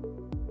Aklan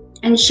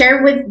and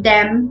share with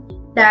them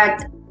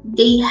that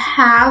they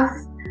have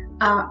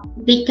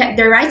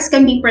their rights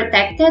can be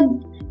protected,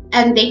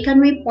 and they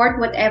can report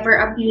whatever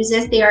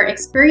abuses they are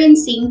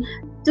experiencing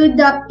to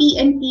the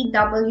PNP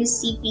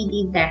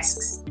WCPD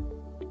desks.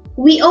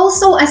 We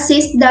also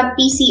assist the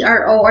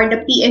PCRO or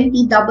the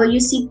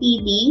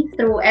PNP-WCPD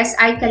through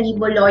SI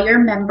Kalibo lawyer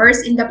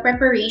members in the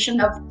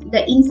preparation of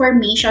the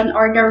information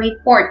or the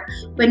report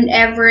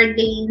whenever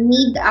they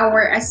need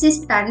our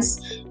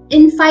assistance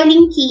in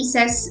filing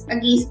cases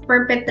against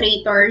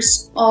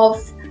perpetrators of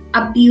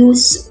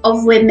abuse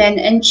of women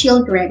and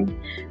children.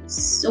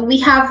 So we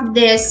have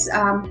this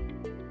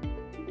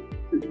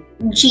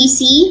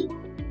GC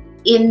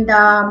in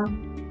the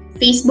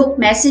Facebook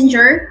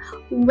Messenger,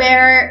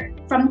 where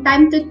from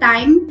time to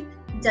time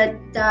the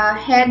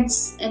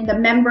heads and the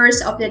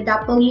members of the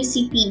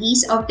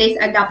WCPDs of these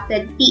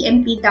adopted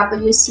PNP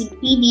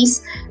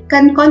WCPDs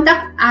can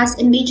contact us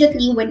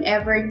immediately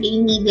whenever they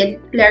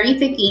needed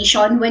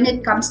clarification when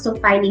it comes to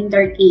filing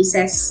their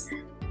cases.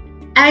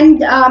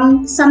 And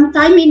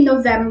sometime in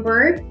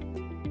November,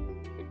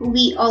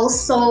 we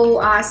also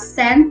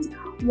sent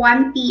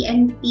one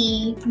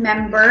PNP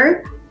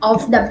member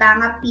of the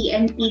Banga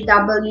PNP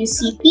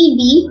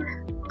WCPD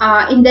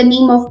in the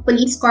name of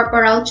Police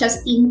Corporal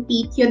Justine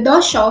P.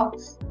 Teodosio.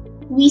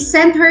 We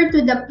sent her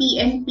to the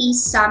PNP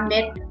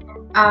Summit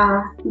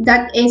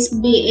that is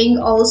being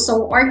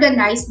also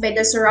organized by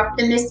the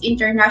Seroptimist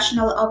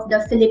International of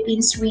the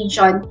Philippines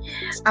region.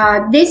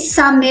 This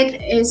summit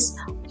is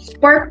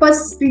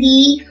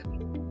purposely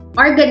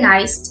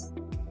organized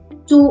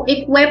to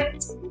equip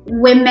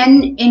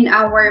women in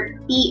our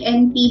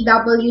PNP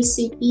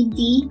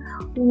WCPD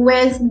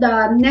with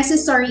the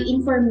necessary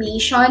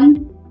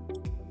information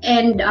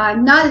and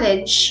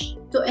knowledge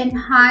to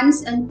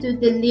enhance and to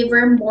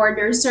deliver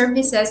border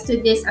services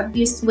to these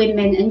abused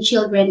women and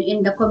children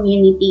in the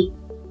community.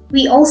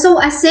 We also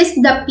assist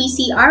the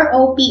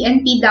PCRO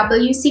PNP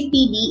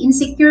WCPD in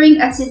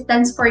securing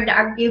assistance for the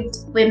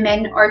aggrieved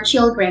women or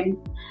children.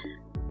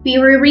 We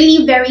were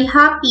really very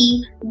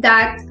happy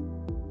that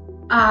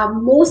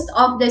most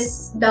of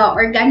the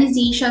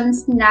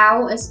organizations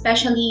now,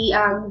 especially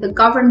the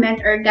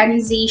government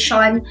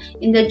organization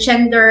in the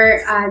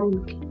Gender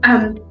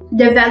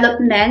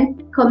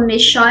Development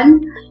Commission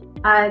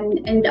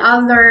and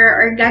other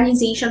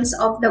organizations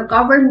of the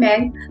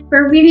government,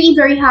 we're really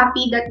very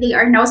happy that they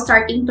are now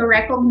starting to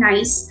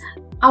recognize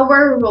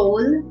our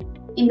role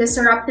in the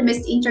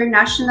Seroptimist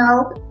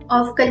International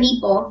of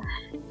Kalibo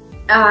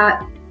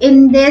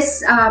in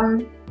this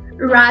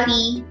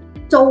rally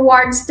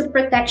towards the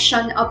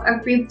protection of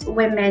aggrieved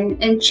women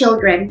and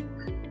children.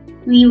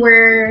 We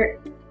were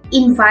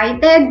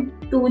invited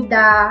to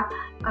the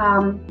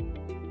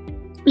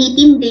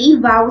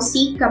 18-day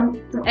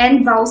to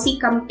end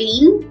VAUSI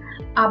campaign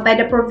by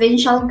the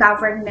provincial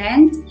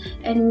government,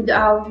 and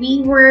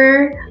we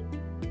were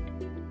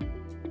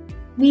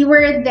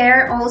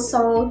there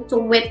also to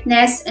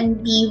witness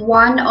and be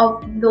one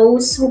of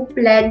those who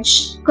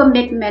pledged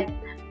commitment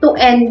to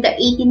end the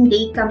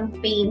 18-day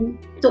campaign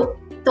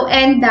to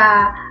end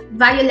the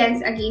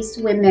violence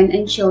against women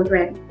and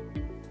children.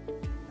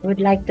 I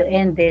would like to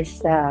end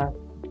this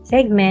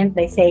segment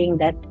by saying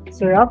that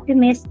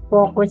Seroptimist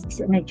focuses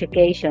on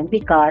education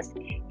because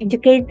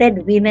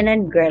educated women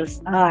and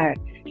girls are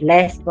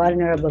less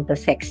vulnerable to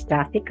sex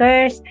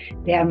traffickers,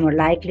 they are more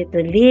likely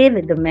to live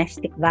with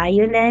domestic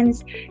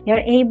violence, they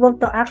are able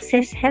to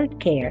access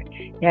healthcare,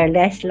 they are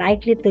less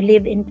likely to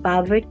live in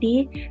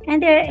poverty,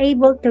 and they are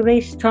able to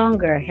raise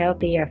stronger,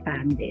 healthier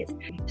families.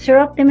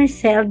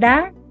 Seroptimist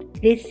Zelda,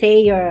 please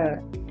say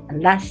your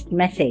last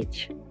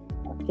message.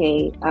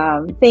 Okay,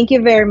 thank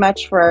you very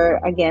much for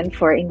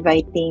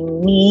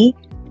inviting me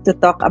to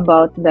talk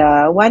about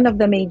one of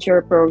the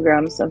major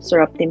programs of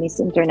Seroptimist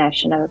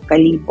International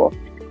Kalibo.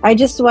 I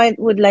just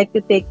would like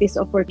to take this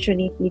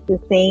opportunity to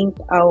thank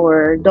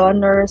our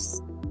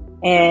donors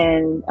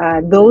and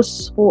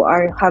those who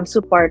have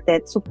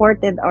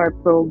supported our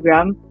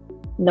program,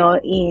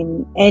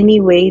 in any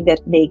way that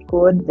they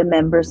could, the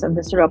members of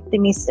the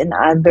Seroptimists and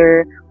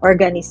other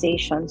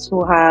organizations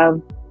who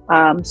have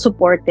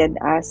supported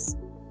us.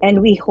 And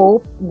we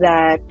hope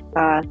that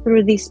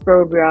through this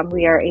program,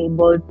 we are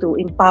able to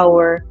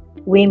empower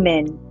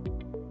women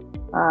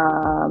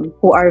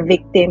who are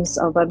victims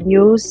of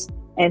abuse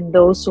and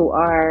those who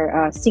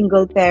are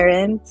single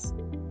parents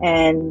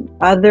and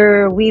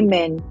other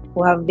women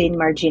who have been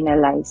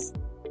marginalized.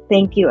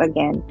 Thank you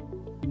again.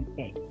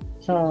 Okay.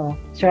 So,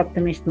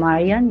 Seroptimist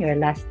Marian, your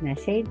last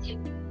message?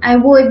 I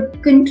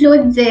would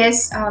conclude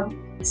this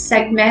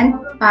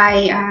segment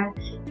by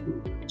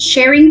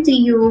sharing to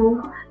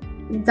you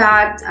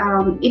that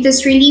it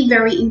is really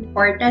very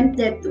important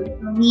that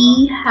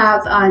we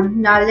have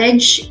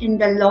knowledge in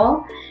the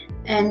law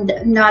and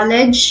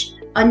knowledge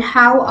on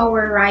how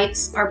our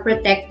rights are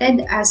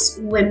protected as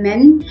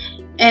women,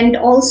 and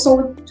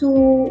also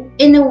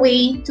in a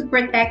way to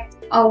protect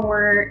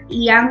our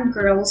young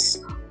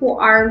girls who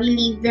are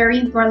really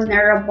very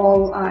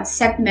vulnerable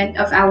segment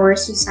of our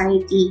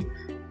society.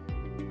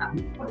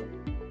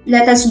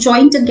 Let us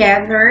join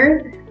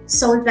together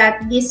so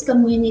that this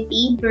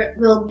community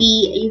will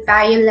be a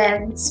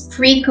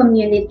violence-free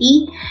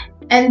community,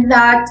 and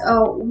that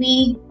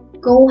we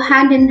go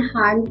hand in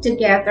hand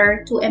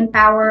together to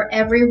empower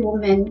every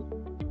woman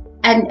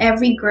and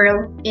every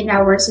girl in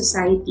our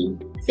society.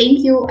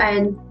 Thank you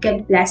and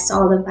God bless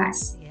all of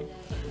us.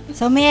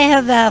 So may I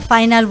have the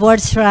final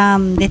words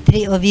from the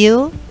three of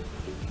you?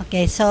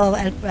 Okay, so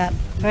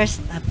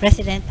first,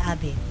 President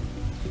Abby.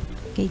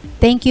 Okay,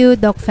 thank you,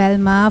 Doc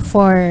Felma,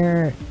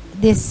 for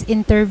this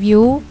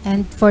interview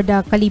and for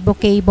the Kalibo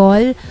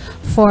Cable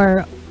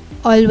for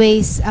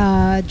always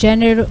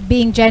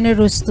being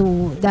generous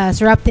to the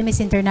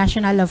Seroptimus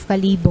International of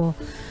Kalibo.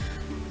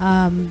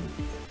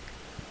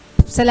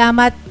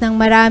 Salamat ng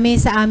marami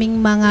sa aming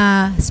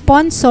mga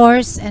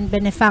sponsors and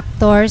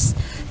benefactors,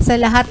 sa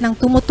lahat ng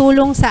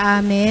tumutulong sa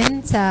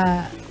amin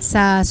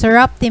sa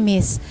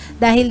Seroptimus.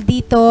 Dahil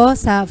dito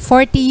sa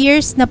 40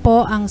 years na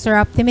po ang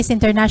Seroptimus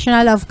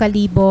International of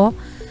Kalibo,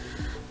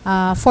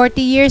 40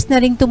 years na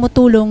ring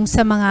tumutulong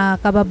sa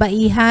mga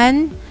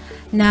kababaihan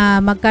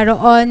na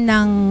magkaroon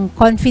ng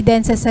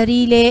confidence sa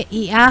sarili,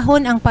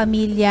 iahon ang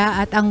pamilya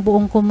at ang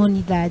buong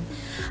komunidad.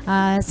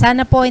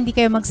 Sana po hindi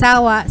kayo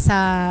magsawa sa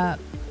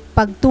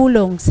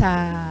pagtulong sa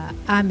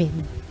amin.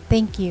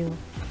 Thank you.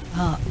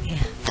 Oh, yeah.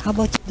 How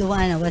about you,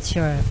 Duana? What's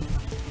your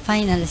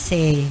final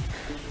say,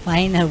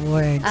 final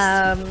words?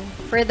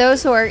 For those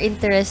who are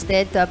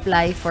interested to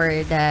apply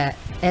for the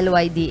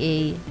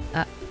LYDA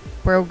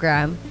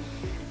program,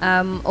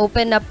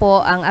 open na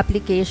po ang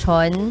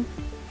application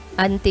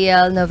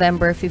until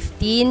November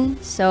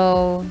 15.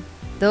 So,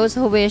 those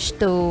who wish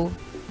to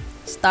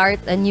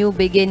start a new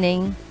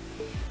beginning,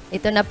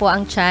 ito na po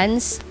ang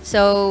chance.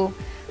 So,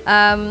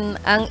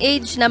 ang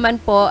age naman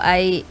po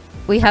ay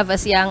we have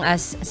as young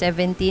as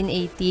 17,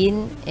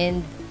 18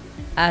 and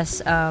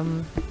as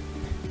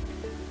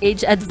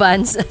age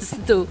advanced as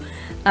to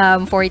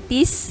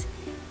 40s.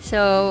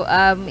 So,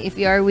 if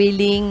you are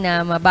willing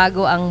na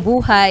mabago ang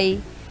buhay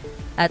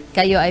at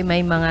kayo ay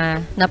may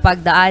mga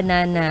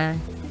napagdaanan na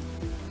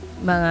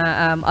mga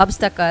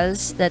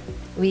obstacles that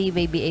we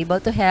may be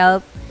able to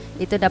help,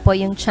 ito na po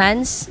yung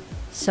chance.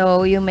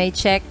 So, you may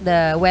check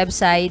the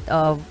website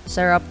of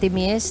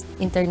Seroptimus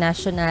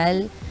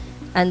International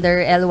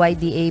under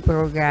LYDA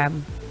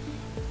program,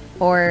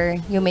 or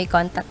you may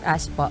contact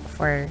us po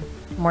for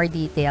more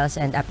details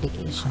and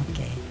application.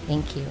 Okay.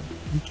 Thank you.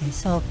 Okay,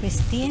 so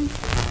Christine,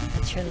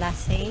 what's your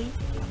last say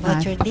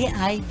about your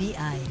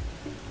DIBI?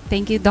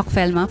 Thank you, Doc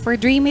Felma. For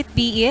Dream It,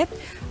 Be It,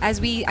 as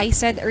I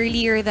said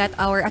earlier that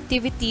our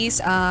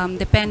activities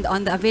depend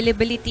on the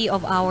availability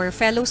of our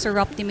fellow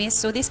Seroptimists.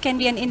 So this can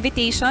be an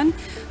invitation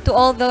to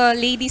all the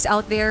ladies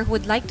out there who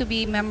would like to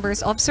be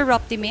members of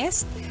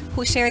Seroptimist,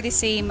 who share the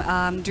same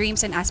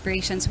dreams and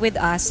aspirations with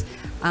us,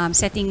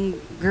 setting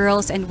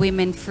girls and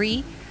women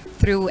free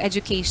through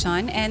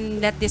education. And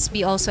let this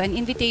be also an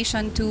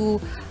invitation to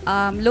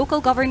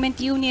local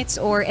government units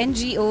or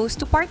NGOs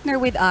to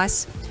partner with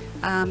us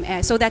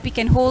so that we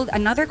can hold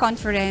another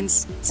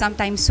conference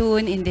sometime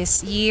soon in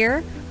this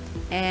year.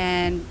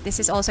 And this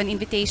is also an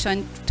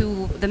invitation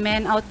to the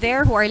men out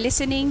there who are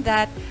listening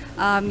that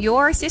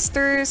your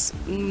sisters,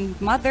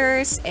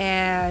 mothers,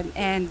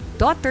 and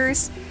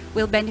daughters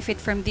will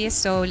benefit from this.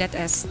 So let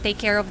us take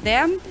care of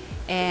them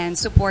and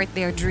support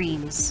their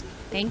dreams.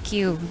 Thank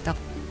you, Doc.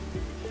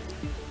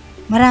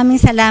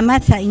 Maraming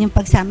salamat sa inyong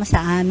pagsama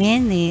sa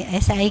amin ni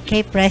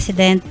SIK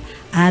President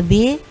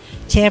Abby,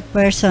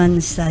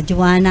 Chairpersons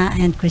Joanna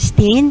and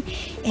Christine,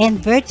 and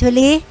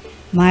virtually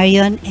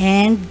Marion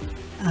and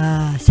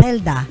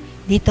Zelda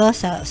dito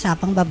sa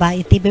Usapang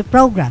Babae TV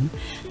program.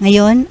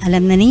 Ngayon,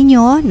 alam na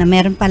ninyo na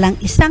meron palang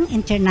isang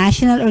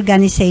international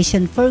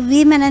organization for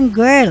women and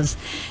girls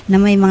na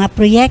may mga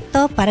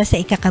proyekto para sa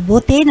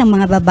ikakabuti ng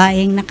mga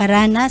babaeng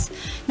nakaranas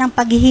ng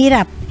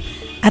paghihirap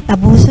at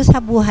abuso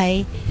sa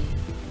buhay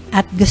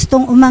at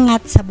gustong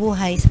umangat sa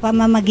buhay sa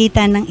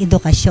pamamagitan ng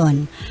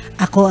edukasyon.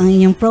 Ako ang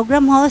inyong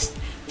program host,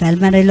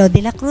 𝐊𝐿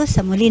de la Cruz,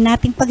 sa muli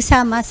nating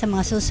pagsama sa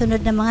mga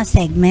susunod na mga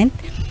segment.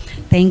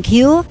 Thank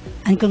you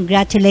and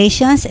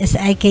congratulations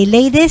SIK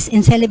ladies in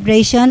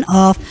celebration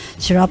of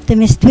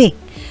Seroptimist Week.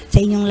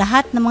 Sa inyong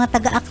lahat ng mga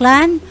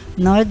taga-Aklan,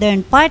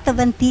 northern part of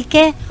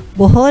Antique,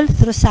 Bohol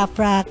through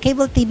Safra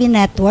Cable TV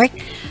Network,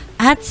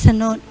 at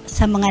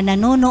sa mga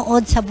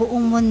nanonood sa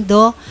buong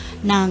mundo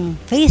ng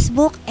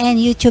Facebook and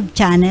YouTube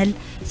channel.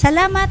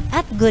 Salamat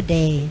at good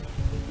day!